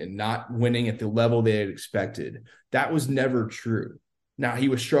money and not winning at the level they had expected. That was never true. Now, he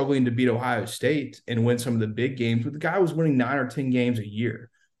was struggling to beat Ohio State and win some of the big games, but the guy was winning 9 or 10 games a year.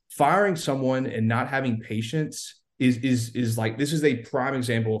 Firing someone and not having patience is like, this is a prime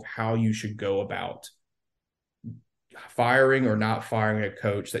example of how you should go about firing or not firing a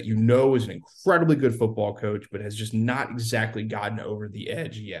coach that you know is an incredibly good football coach, but has just not exactly gotten over the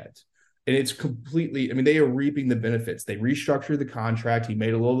edge yet. And it's completely, I mean, they are reaping the benefits. They restructured the contract. He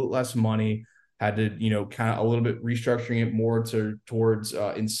made a little bit less money, had to, kind of a little bit restructuring it more towards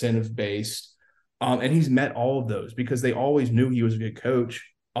incentive based. And he's met all of those because they always knew he was a good coach.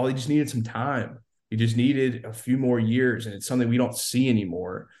 All he just needed some time. He just needed a few more years, and it's something we don't see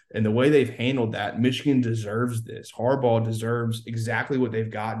anymore. And the way they've handled that, Michigan deserves this. Harbaugh deserves exactly what they've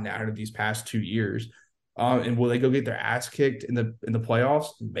gotten out of these past 2 years. And will they go get their ass kicked in the playoffs?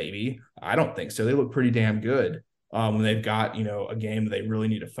 Maybe. I don't think so. They look pretty damn good when they've got, a game that they really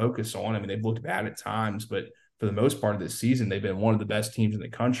need to focus on. I mean, they've looked bad at times, but for the most part of this season, they've been one of the best teams in the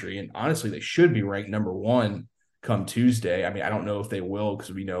country. And honestly, they should be ranked number 1 come Tuesday. I mean, I don't know if they will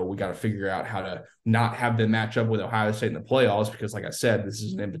because we know we got to figure out how to not have them match up with Ohio State in the playoffs because, like I said, this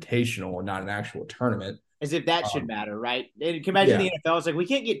is an invitational and not an actual tournament. As if that should matter, right? And can imagine the NFL is like, we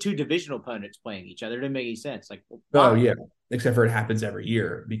can't get 2 divisional opponents playing each other. It doesn't make any sense. Like, wow. Oh, yeah. Except for it happens every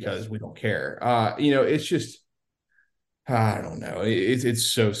year because we don't care. It's just, I don't know.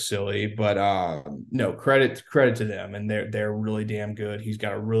 It's so silly, but no, credit to them, and they're really damn good. He's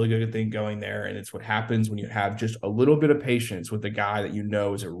got a really good thing going there, and it's what happens when you have just a little bit of patience with a guy that you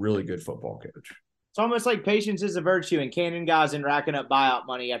know is a really good football coach. It's almost like patience is a virtue, and canning guys and racking up buyout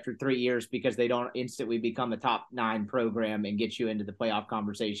money after 3 years because they don't instantly become a top 9 program and get you into the playoff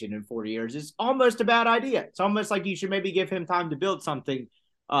conversation in 4 years is almost a bad idea. It's almost like you should maybe give him time to build something.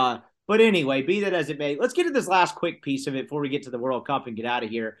 But anyway, be that as it may, let's get to this last quick piece of it before we get to the World Cup and get out of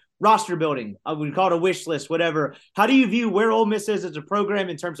here. Roster building, we call it a wish list, whatever. How do you view where Ole Miss is as a program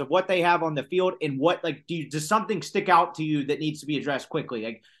in terms of what they have on the field and what, like, does something stick out to you that needs to be addressed quickly?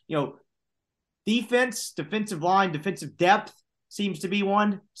 Like, defense, defensive line, defensive depth seems to be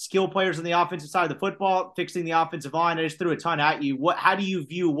one. Skill players on the offensive side of the football, fixing the offensive line. I just threw a ton at you. How do you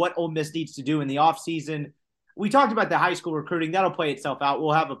view what Ole Miss needs to do in the offseason? We talked about the high school recruiting. That'll play itself out.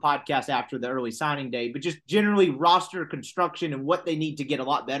 We'll have a podcast after the early signing day, but just generally roster construction and what they need to get a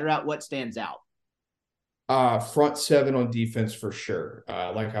lot better at, what stands out? Front 7 on defense for sure.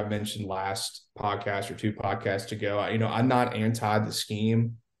 Like I mentioned last podcast or 2 podcasts ago, I'm not anti the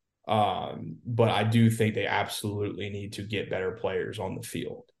scheme, but I do think they absolutely need to get better players on the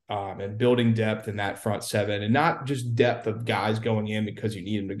field. And building depth in that front 7, and not just depth of guys going in because you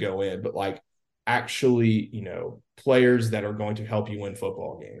need them to go in, but like actually, players that are going to help you win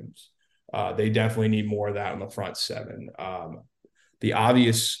football games. They definitely need more of that on the front 7. The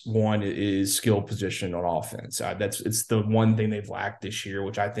obvious one is skill position on offense. It's the one thing they've lacked this year,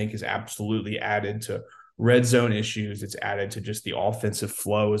 which I think is absolutely added to red zone issues. It's added to just the offensive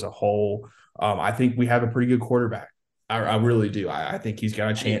flow as a whole. I think we have a pretty good quarterback. I really do. I think he's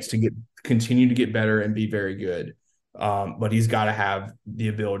got a chance to continue to get better and be very good. But he's got to have the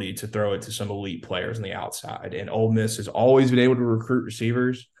ability to throw it to some elite players on the outside. And Ole Miss has always been able to recruit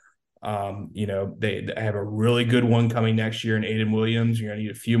receivers. They have a really good one coming next year in Aiden Williams. You're going to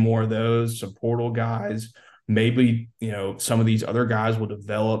need a few more of those, some portal guys. Maybe, some of these other guys will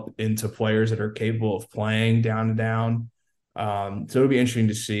develop into players that are capable of playing down to down. So it'll be interesting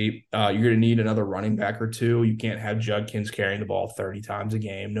to see. You're going to need another running back or 2. You can't have Judkins carrying the ball 30 times a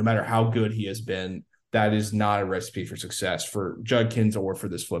game, no matter how good he has been. That is not a recipe for success for Judkins or for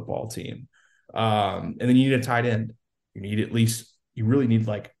this football team. And then you need a tight end. You really need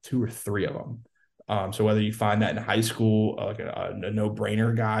like 2 or 3 of them. So whether you find that in high school, like a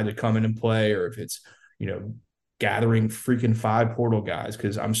no-brainer guy to come in and play, or if it's, gathering freaking 5 portal guys,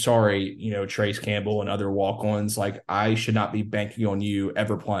 because I'm sorry, Trace Campbell and other walk-ons, like I should not be banking on you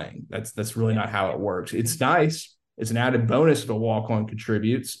ever playing. That's really not how it works. It's nice. It's an added bonus if a walk-on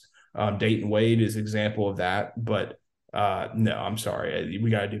contributes. Dayton Wade is an example of that. But no, I'm sorry. We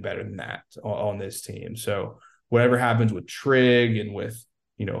got to do better than that on this team. So whatever happens with Trigg and with,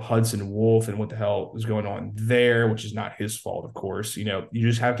 Hudson Wolf and what the hell is going on there, which is not his fault, of course, you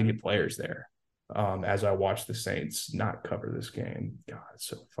just have to get players there. As I watch the Saints not cover this game. God, it's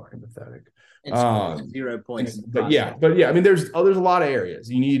so fucking pathetic. And 0 points. But yeah, I mean, there's a lot of areas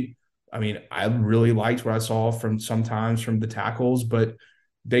you need. I mean, I really liked what I saw from the tackles, but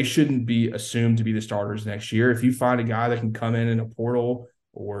they shouldn't be assumed to be the starters next year. If you find a guy that can come in a portal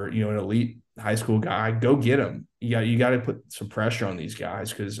or, an elite high school guy, go get him. You got to put some pressure on these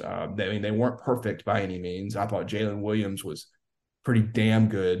guys because, they weren't perfect by any means. I thought Jalen Williams was pretty damn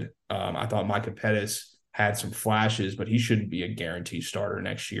good. I thought Micah Pettis had some flashes, but he shouldn't be a guaranteed starter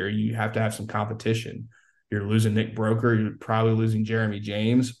next year. You have to have some competition. You're losing Nick Broker. You're probably losing Jeremy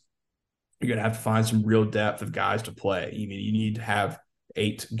James. You're going to have to find some real depth of guys to play. You need to have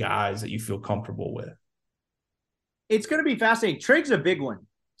 8 guys that you feel comfortable with. It's going to be fascinating. Trigg's a big one.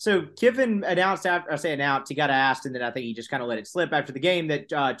 So Kiffin announced he got asked, and then I think he just kind of let it slip after the game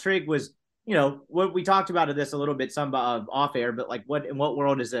that Trigg was, what we talked about this a little bit, some off air, but like in what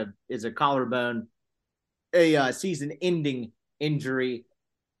world is a collarbone, a season-ending injury,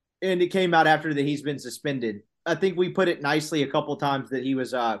 and it came out after that he's been suspended. I think we put it nicely a couple times that he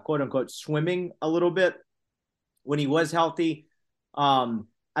was quote unquote swimming a little bit when he was healthy.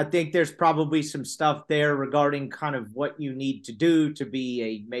 I think there's probably some stuff there regarding kind of what you need to do to be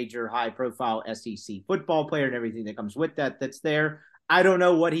a major high-profile SEC football player and everything that comes with that's there. I don't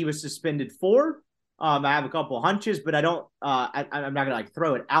know what he was suspended for. I have a couple of hunches, but I don't. I'm not gonna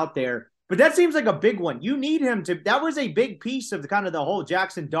throw it out there. But that seems like a big one. You need him to. That was a big piece of the whole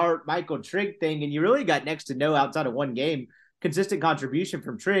Jackson Dart, Michael Trigg thing, and you really got next to no outside of one game consistent contribution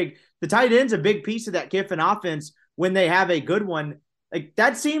from Trigg. The tight end's a big piece of that Kiffin offense when they have a good one. Like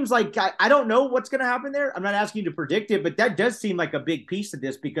that seems like I don't know what's going to happen there. I'm not asking you to predict it, but that does seem like a big piece of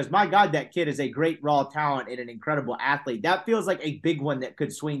this because my God, that kid is a great raw talent and an incredible athlete. That feels like a big one that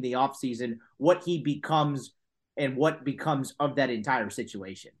could swing the offseason, what he becomes and what becomes of that entire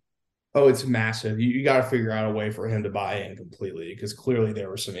situation. Oh, it's massive. You got to figure out a way for him to buy in completely because clearly there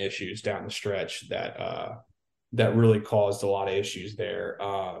were some issues down the stretch that really caused a lot of issues there,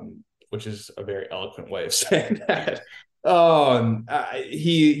 which is a very eloquent way of saying that.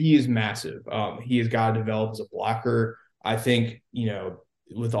 He is massive. He has got to develop as a blocker. I think,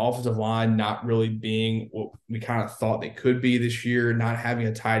 with the offensive line not really being what we kind of thought they could be this year, not having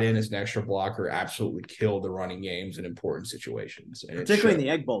a tight end as an extra blocker absolutely killed the running games in important situations. And particularly in the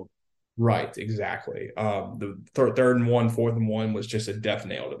Egg Bowl. Right, exactly. The third and 1, 4th and 1 was just a death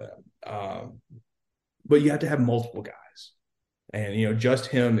nail to them. But you have to have multiple guys. And, just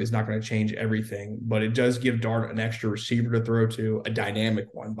him is not going to change everything, but it does give Dart an extra receiver to throw to, a dynamic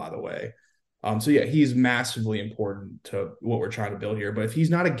one, by the way. He's massively important to what we're trying to build here. But if he's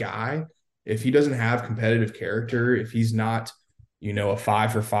not a guy, if he doesn't have competitive character, if he's not, a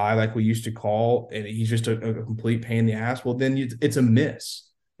 5 for 5 like we used to call, and he's just a complete pain in the ass, well, then it's a miss.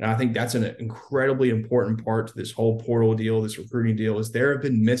 And I think that's an incredibly important part to this whole portal deal, this recruiting deal, is there have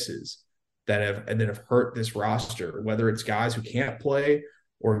been misses that have hurt this roster, whether it's guys who can't play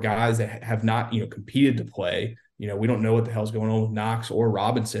or guys that have not, competed to play. We don't know what the hell's going on with Knox or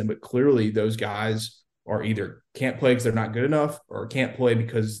Robinson, but clearly those guys are either can't play because they're not good enough or can't play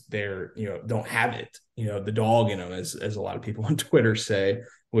because they're, don't have it, the dog in them, as a lot of people on Twitter say,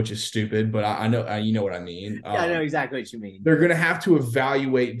 which is stupid, but I know, you know what I mean. Yeah, I know exactly what you mean. They're going to have to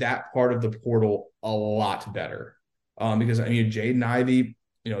evaluate that part of the portal a lot better because, Jaden Ivey,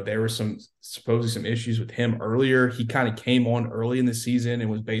 there were supposedly some issues with him earlier. He kind of came on early in the season and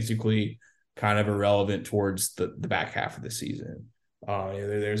was basically kind of irrelevant towards the back half of the season.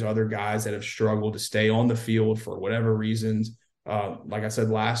 There's other guys that have struggled to stay on the field for whatever reasons. Like I said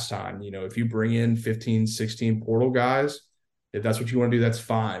last time, if you bring in 15, 16 portal guys, if that's what you want to do, that's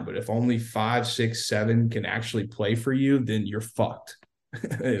fine. But if only 5, 6, 7 can actually play for you, then you're fucked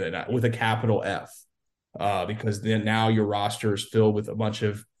with a capital F. Because then now your roster is filled with a bunch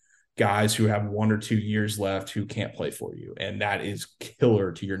of guys who have 1 or 2 years left who can't play for you. And that is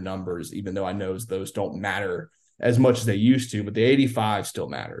killer to your numbers, even though I know those don't matter as much as they used to, but the 85 still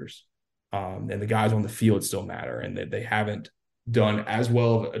matters. And the guys on the field still matter. And they haven't done as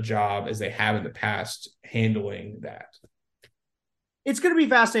well of a job as they have in the past handling that. It's going to be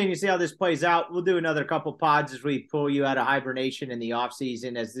fascinating to see how this plays out. We'll do another couple pods as we pull you out of hibernation in the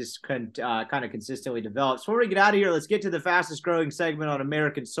offseason as this kind of consistently develops. Before we get out of here, let's get to the fastest growing segment on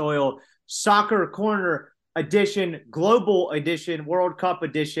American soil, Soccer Corner edition, Global edition, World Cup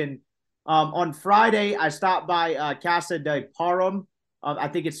edition. On Friday, I stopped by Casa de Parum I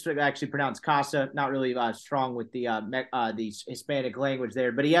think it's actually pronounced Casa. Not really strong with the Hispanic language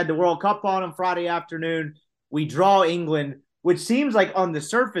there, but he had the World Cup on him Friday afternoon. We draw England, which seems like on the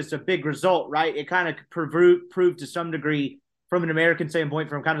surface a big result, right? It kind of proved to some degree from an American standpoint,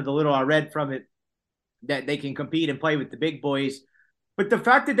 from kind of the little I read from it, that they can compete and play with the big boys. But the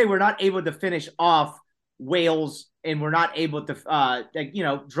fact that they were not able to finish off Wales and were not able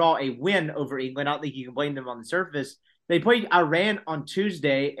to, draw a win over England, I don't think you can blame them on the surface. They played Iran on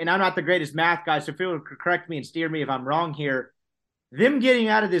Tuesday, and I'm not the greatest math guy, so feel free to correct me and steer me if I'm wrong here. Them getting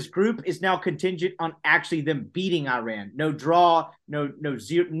out of this group is now contingent on actually them beating Iran. No draw, no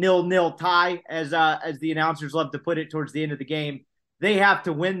 0-0 tie, as the announcers love to put it towards the end of the game. They have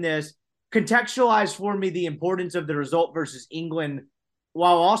to win this. Contextualize for me the importance of the result versus England,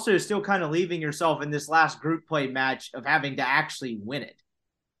 while also still kind of leaving yourself in this last group play match of having to actually win it.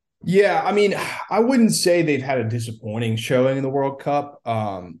 Yeah, I mean, I wouldn't say they've had a disappointing showing in the World Cup.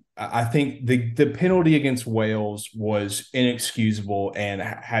 I think the penalty against Wales was inexcusable and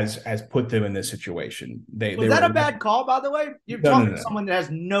has put them in this situation. Was that a bad call, by the way? You're talking to someone that has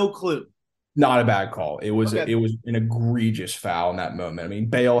no clue. Not a bad call. It was an egregious foul in that moment. I mean,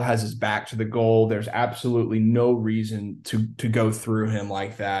 Bale has his back to the goal. There's absolutely no reason to go through him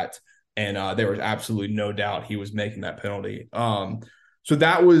like that, and there was absolutely no doubt he was making that penalty. So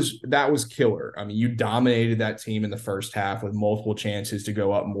that was killer. I mean, you dominated that team in the first half with multiple chances to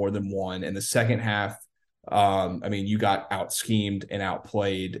go up more than one. In the second half, you got out-schemed and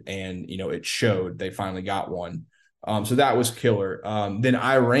outplayed, and, it showed. They finally got one. So that was killer. Then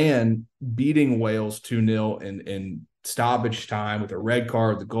Iran beating Wales 2-0 in stoppage time with a red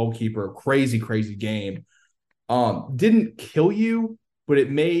card, the goalkeeper, crazy, crazy game. Didn't kill you, but it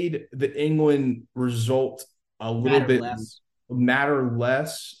made the England result a little bit matter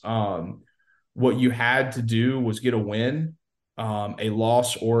less. What you had to do was get a win. A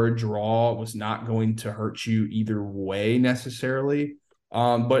loss or a draw was not going to hurt you either way necessarily.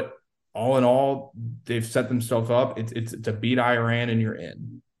 But all in all, they've set themselves up. It's to beat Iran and you're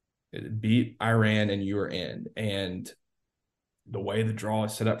in. Beat Iran and you're in. And the way the draw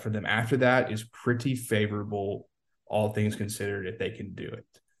is set up for them after that is pretty favorable, all things considered, if they can do it.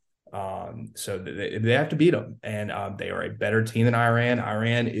 So they have to beat them, and they are a better team than Iran.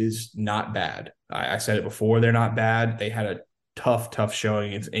 Iran is not bad. I said it before, they're not bad. They had a tough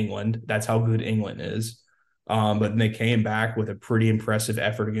showing against England. That's how good England is. But then they came back with a pretty impressive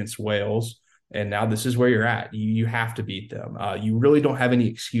effort against Wales, and now this is where you're at. You have to beat them. You really don't have any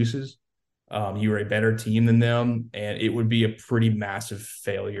excuses. You are a better team than them, and it would be a pretty massive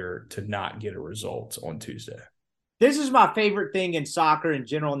failure to not get a result on Tuesday. This is my favorite thing in soccer in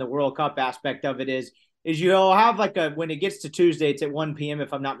general, in the World Cup aspect of it is you'll have when it gets to Tuesday, it's at 1 p.m.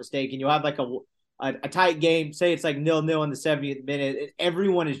 if I'm not mistaken, you'll have a tight game, say it's 0-0 in the 70th minute, and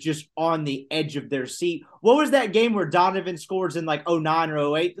everyone is just on the edge of their seat. What was that game where Donovan scores in 09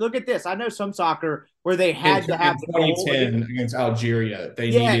 or 08? Look at this. I know some soccer where they had to have 2010 against Algeria.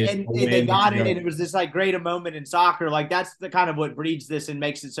 They got it, and it was this great a moment in soccer. That's the kind of what breeds this and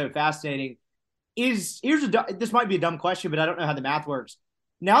makes it so fascinating. This might be a dumb question, but I don't know how the math works.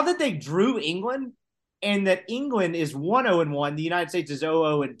 Now that they drew England and that England is 1-0-1, the United States is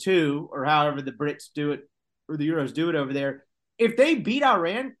 0-0-2, or however the Brits do it or the Euros do it over there. If they beat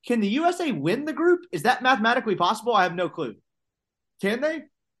Iran, can the USA win the group? Is that mathematically possible? I have no clue. Can they?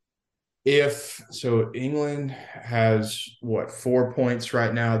 England has 4 points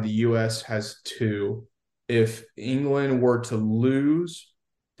right now. The US has 2. If England were to lose,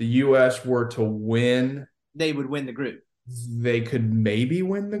 the U.S. were to win, they would win the group. They could maybe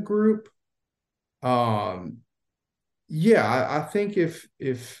win the group. I think if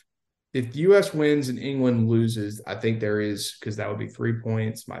the U.S. wins and England loses, I think there is, because that would be 3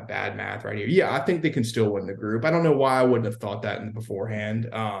 points. My bad math right here. Yeah, I think they can still win the group. I don't know why I wouldn't have thought that beforehand.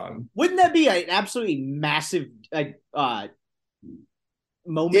 Wouldn't that be an absolutely massive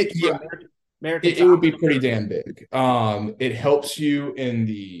moment for America? It would be pretty damn big. It helps you in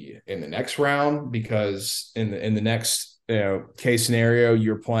the next round, because in the next case scenario,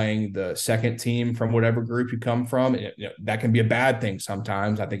 you're playing the second team from whatever group you come from. That can be a bad thing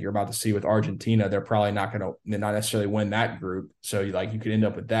sometimes. I think you're about to see with Argentina, they're probably not necessarily win that group. So you could end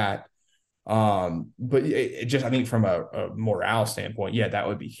up with that. But I think from a morale standpoint, that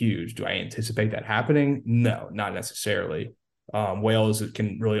would be huge. Do I anticipate that happening? No, not necessarily. Wales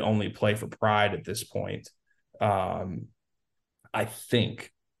can really only play for pride at this point. I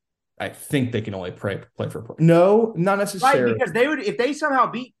think they can only play for pride. No, not necessarily. Right, because they would, if they somehow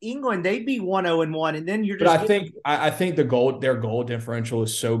beat England, they'd be 1-0-1, and then you're just. But I think their goal differential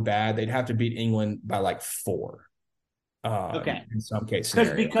is so bad they'd have to beat England by 4. Okay. in some case Because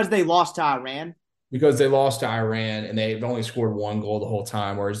scenarios. because they lost to Iran. Because they lost to Iran and they've only scored one goal the whole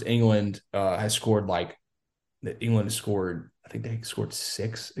time, whereas England has scored I think they scored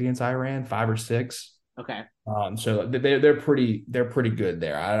 6 against Iran, 5 or 6. Okay. So they're pretty good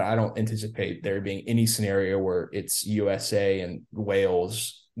there. I don't anticipate there being any scenario where it's USA and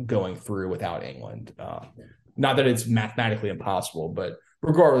Wales going through without England. Not that it's mathematically impossible, but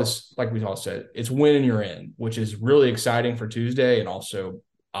regardless, like we all said, it's win and you're in, which is really exciting for Tuesday and also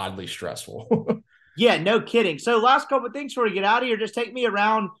oddly stressful. Yeah, no kidding. So last couple of things before we get out of here, just take me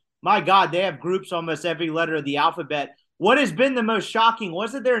around. My God, they have groups almost every letter of the alphabet. What has been the most shocking?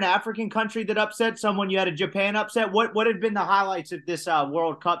 Wasn't there an African country that upset someone? You had a Japan upset. What have been the highlights of this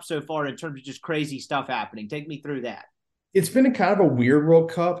World Cup so far in terms of just crazy stuff happening? Take me through that. It's been a kind of a weird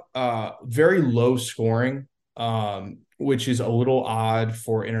World Cup, very low scoring, which is a little odd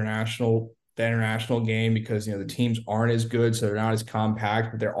for the international game because the teams aren't as good, so they're not as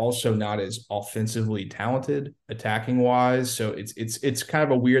compact, but they're also not as offensively talented attacking wise. So it's kind of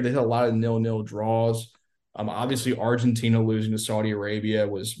a weird. They had a lot of 0-0 draws. Obviously, Argentina losing to Saudi Arabia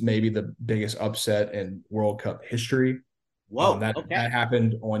was maybe the biggest upset in World Cup history. Whoa, that okay.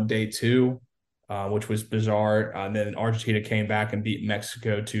 happened on day 2, which was bizarre. And then Argentina came back and beat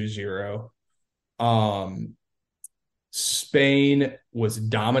Mexico 2-0. Spain was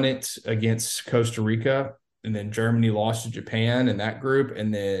dominant against Costa Rica, and then Germany lost to Japan in that group,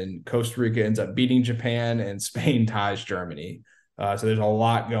 and then Costa Rica ends up beating Japan, and Spain ties Germany. So there's a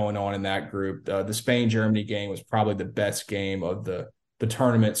lot going on in that group. The Spain-Germany game was probably the best game of the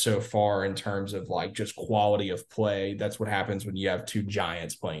tournament so far in terms of like just quality of play. That's what happens when you have 2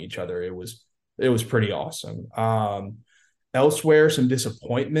 giants playing each other. It was pretty awesome. Elsewhere, some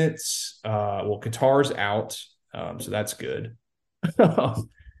disappointments. Qatar's out. So that's good.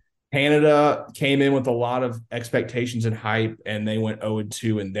 Canada came in with a lot of expectations and hype, and they went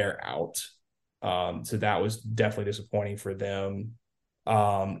 0-2 and they're out. So that was definitely disappointing for them.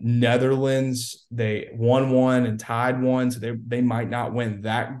 Netherlands, they won 1 and tied 1, so they might not win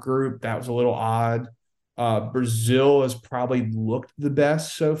that group. That was a little odd. Brazil has probably looked the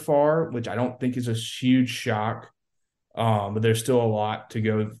best so far, which I don't think is a huge shock. But there's still a lot to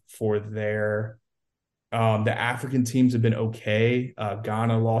go for there. The African teams have been okay.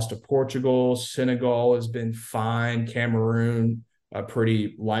 Ghana lost to Portugal. Senegal has been fine. Cameroon, a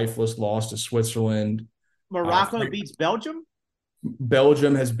pretty lifeless loss to Switzerland. Morocco beats Belgium?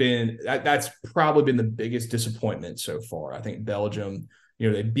 Belgium has been that's probably been the biggest disappointment so far. I think Belgium,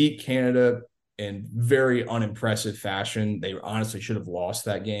 they beat Canada in very unimpressive fashion. They honestly should have lost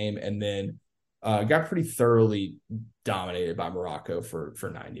that game, and then got pretty thoroughly dominated by Morocco for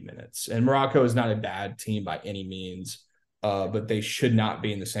 90 minutes. And Morocco is not a bad team by any means, but they should not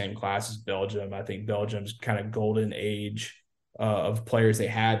be in the same class as Belgium. I think Belgium's kind of golden age of players they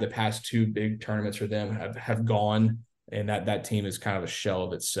had the past 2 big tournaments for them have gone, and that team is kind of a shell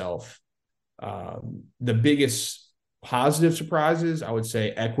of itself. The biggest positive surprises, I would say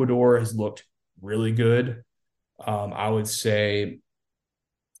Ecuador has looked really good. I would say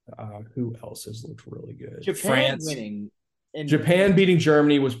who else has looked really good? Japan France winning. Japan beating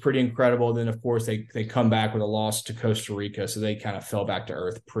Germany was pretty incredible. Then, of course, they come back with a loss to Costa Rica, so they kind of fell back to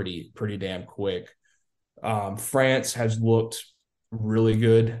earth pretty damn quick. France has looked really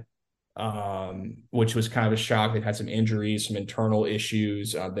good, which was kind of a shock. They've had some injuries, some internal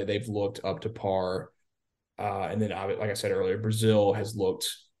issues. They've looked up to par. And then, like I said earlier, Brazil has looked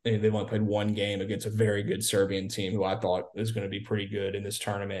 – they've only played 1 game against a very good Serbian team who I thought is going to be pretty good in this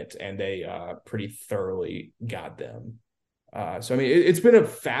tournament, and they pretty thoroughly got them. So, I mean, it's been a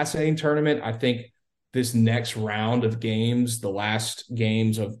fascinating tournament. I think this next round of games, the last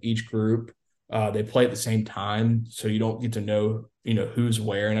games of each group, they play at the same time, so you don't get to know, who's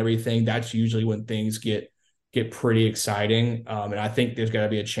where and everything. That's usually when things get pretty exciting. And I think there's got to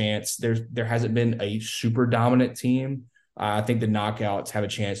be a chance. There hasn't been a super dominant team. I think the knockouts have a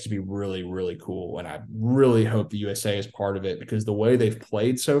chance to be really, really cool, and I really hope the USA is part of it because the way they've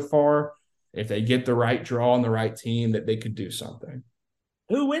played so far, if they get the right draw and the right team, that they could do something.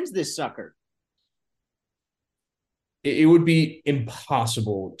 Who wins this sucker? It would be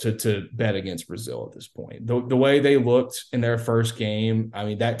impossible to bet against Brazil at this point. The way they looked in their first game, I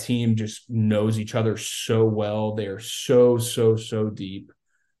mean, that team just knows each other so well. They are so deep.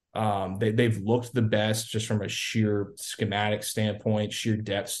 They've looked the best just from a sheer schematic standpoint, sheer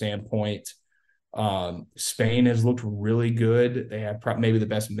depth standpoint. Spain has looked really good. They have maybe the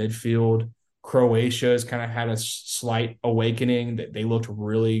best midfield. Croatia has kind of had a slight awakening. That they looked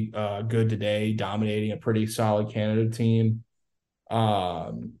really good today, dominating a pretty solid Canada team.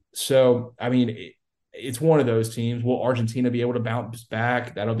 So, I mean, it's one of those teams. Will Argentina be able to bounce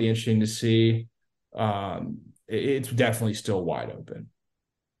back? That'll be interesting to see. It's definitely still wide open.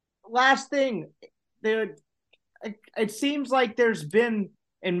 Last thing, it seems like there's been,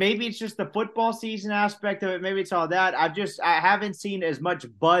 and maybe it's just the football season aspect of it. Maybe it's all that. I haven't seen as much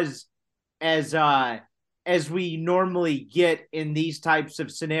buzz as we normally get in these types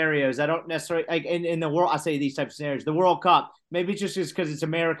of scenarios. I don't necessarily like in the world. I say these types of scenarios. The World Cup. Maybe it's just because it's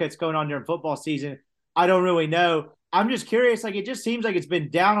America. It's going on during football season. I don't really know. I'm just curious. Like, it just seems like it's been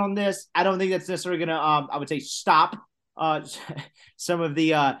down on this. I don't think that's necessarily going to, I would say, stop some of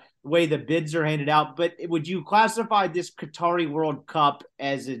the way the bids are handed out. But would you classify this Qatari World Cup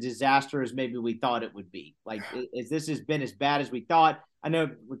as a disaster as maybe we thought it would be? Like, is this has been as bad as we thought? I know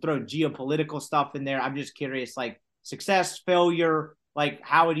we're throwing geopolitical stuff in there. I'm just curious, like, success, failure, like,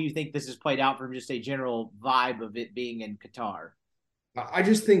 how do you think this has played out from just a general vibe of it being in Qatar? I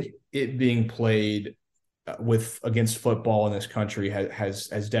just think it being played against football in this country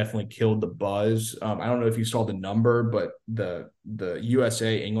has definitely killed the buzz. I don't know if you saw the number, but the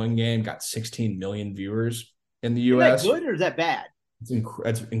USA England game got 16 million viewers in the US. Is that good or is that bad?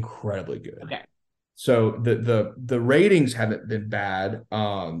 It's incredibly good. Okay. So the ratings haven't been bad.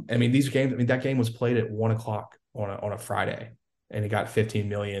 I mean, these games. I mean, that game was played at 1:00 on a Friday, and it got 15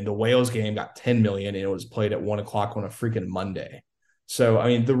 million. The Wales game got 10 million, and it was played at 1:00 on a freaking Monday. So, I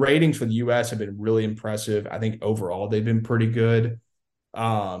mean, the ratings for the U.S. have been really impressive. I think overall they've been pretty good.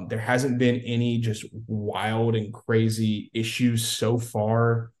 There hasn't been any just wild and crazy issues so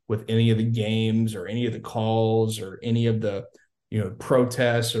far with any of the games or any of the calls or any of the,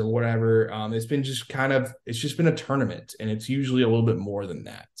 protests or whatever. It's just been a tournament, and it's usually a little bit more than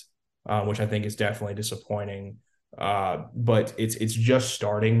that, which I think is definitely disappointing. But it's just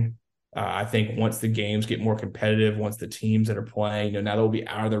starting. I think once the games get more competitive, once the teams that are playing, now they'll be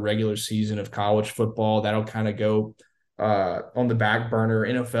out of the regular season of college football, that'll kind of go on the back burner.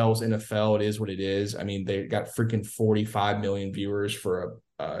 NFL's NFL, it is what it is. I mean, they got freaking 45 million viewers for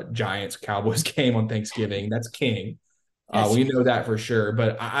a Giants Cowboys game on Thanksgiving. That's king. We know that for sure.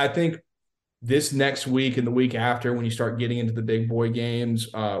 But I think this next week and the week after, when you start getting into the big boy games,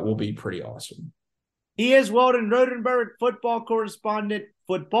 will be pretty awesome. He is Weldon Rodenberg, football correspondent.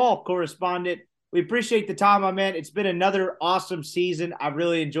 We appreciate the time, my man. It's been another awesome season. I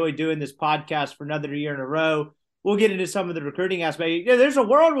really enjoyed doing this podcast for another year in a row. We'll get into some of the recruiting aspect. There's a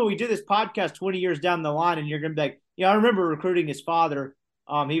world where we do this podcast 20 years down the line, and you're going to be like, I remember recruiting his father.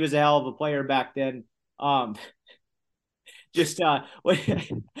 He was a hell of a player back then. I'm trying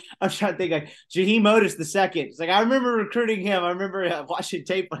to think, like Jaheim Otis II. It's like, I remember recruiting him. I remember watching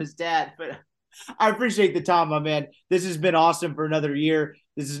tape on his dad, but I appreciate the time, my man. This has been awesome for another year.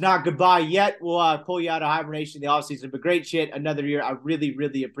 This is not goodbye yet. We'll pull you out of hibernation in the offseason, but great shit. Another year. I really,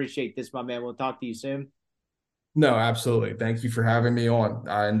 really appreciate this, my man. We'll talk to you soon. No, absolutely. Thank you for having me on.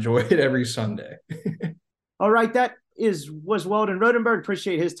 I enjoy it every Sunday. All right. That was Weldon Rodenberg.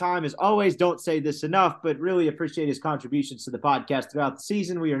 Appreciate his time. As always, don't say this enough, but really appreciate his contributions to the podcast throughout the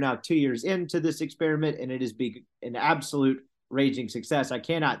season. We are now 2 years into this experiment, and it has been an absolute raging success. I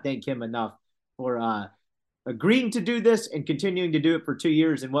cannot thank him enough for agreeing to do this and continuing to do it for 2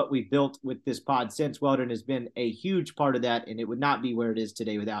 years, and what we've built with this pod since. Weldon has been a huge part of that, and it would not be where it is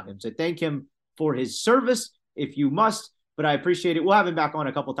today without him. So thank him for his service if you must, but I appreciate it. We'll have him back on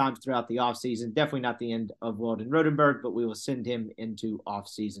a couple times throughout the offseason. Definitely not the end of Weldon Rodenberg, but we will send him into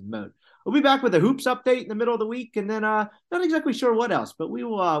offseason mode. We'll be back with a hoops update in the middle of the week, and then not exactly sure what else, but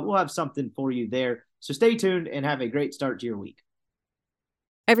we'll have something for you there. So stay tuned and have a great start to your week.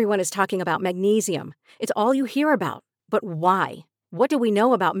 Everyone is talking about magnesium. It's all you hear about. But why? What do we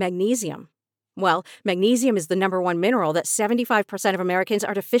know about magnesium? Well, magnesium is the #1 mineral that 75% of Americans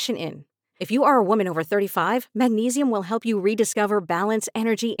are deficient in. If you are a woman over 35, magnesium will help you rediscover balance,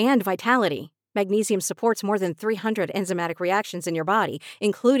 energy, and vitality. Magnesium supports more than 300 enzymatic reactions in your body,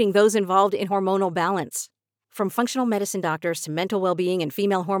 including those involved in hormonal balance. From functional medicine doctors to mental well-being and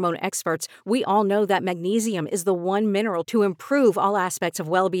female hormone experts, we all know that magnesium is the one mineral to improve all aspects of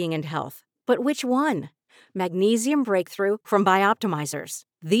well-being and health. But which one? Magnesium Breakthrough from Bioptimizers,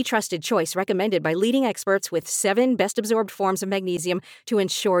 the trusted choice recommended by leading experts with 7 best-absorbed forms of magnesium to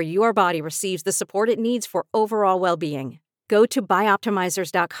ensure your body receives the support it needs for overall well-being. Go to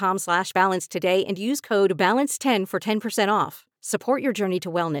bioptimizers.com/balance today and use code BALANCE10 for 10% off. Support your journey to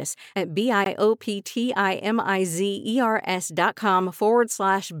wellness at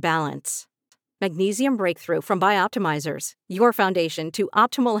bioptimizers.com/balance. Magnesium Breakthrough from Bioptimizers, your foundation to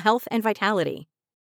optimal health and vitality.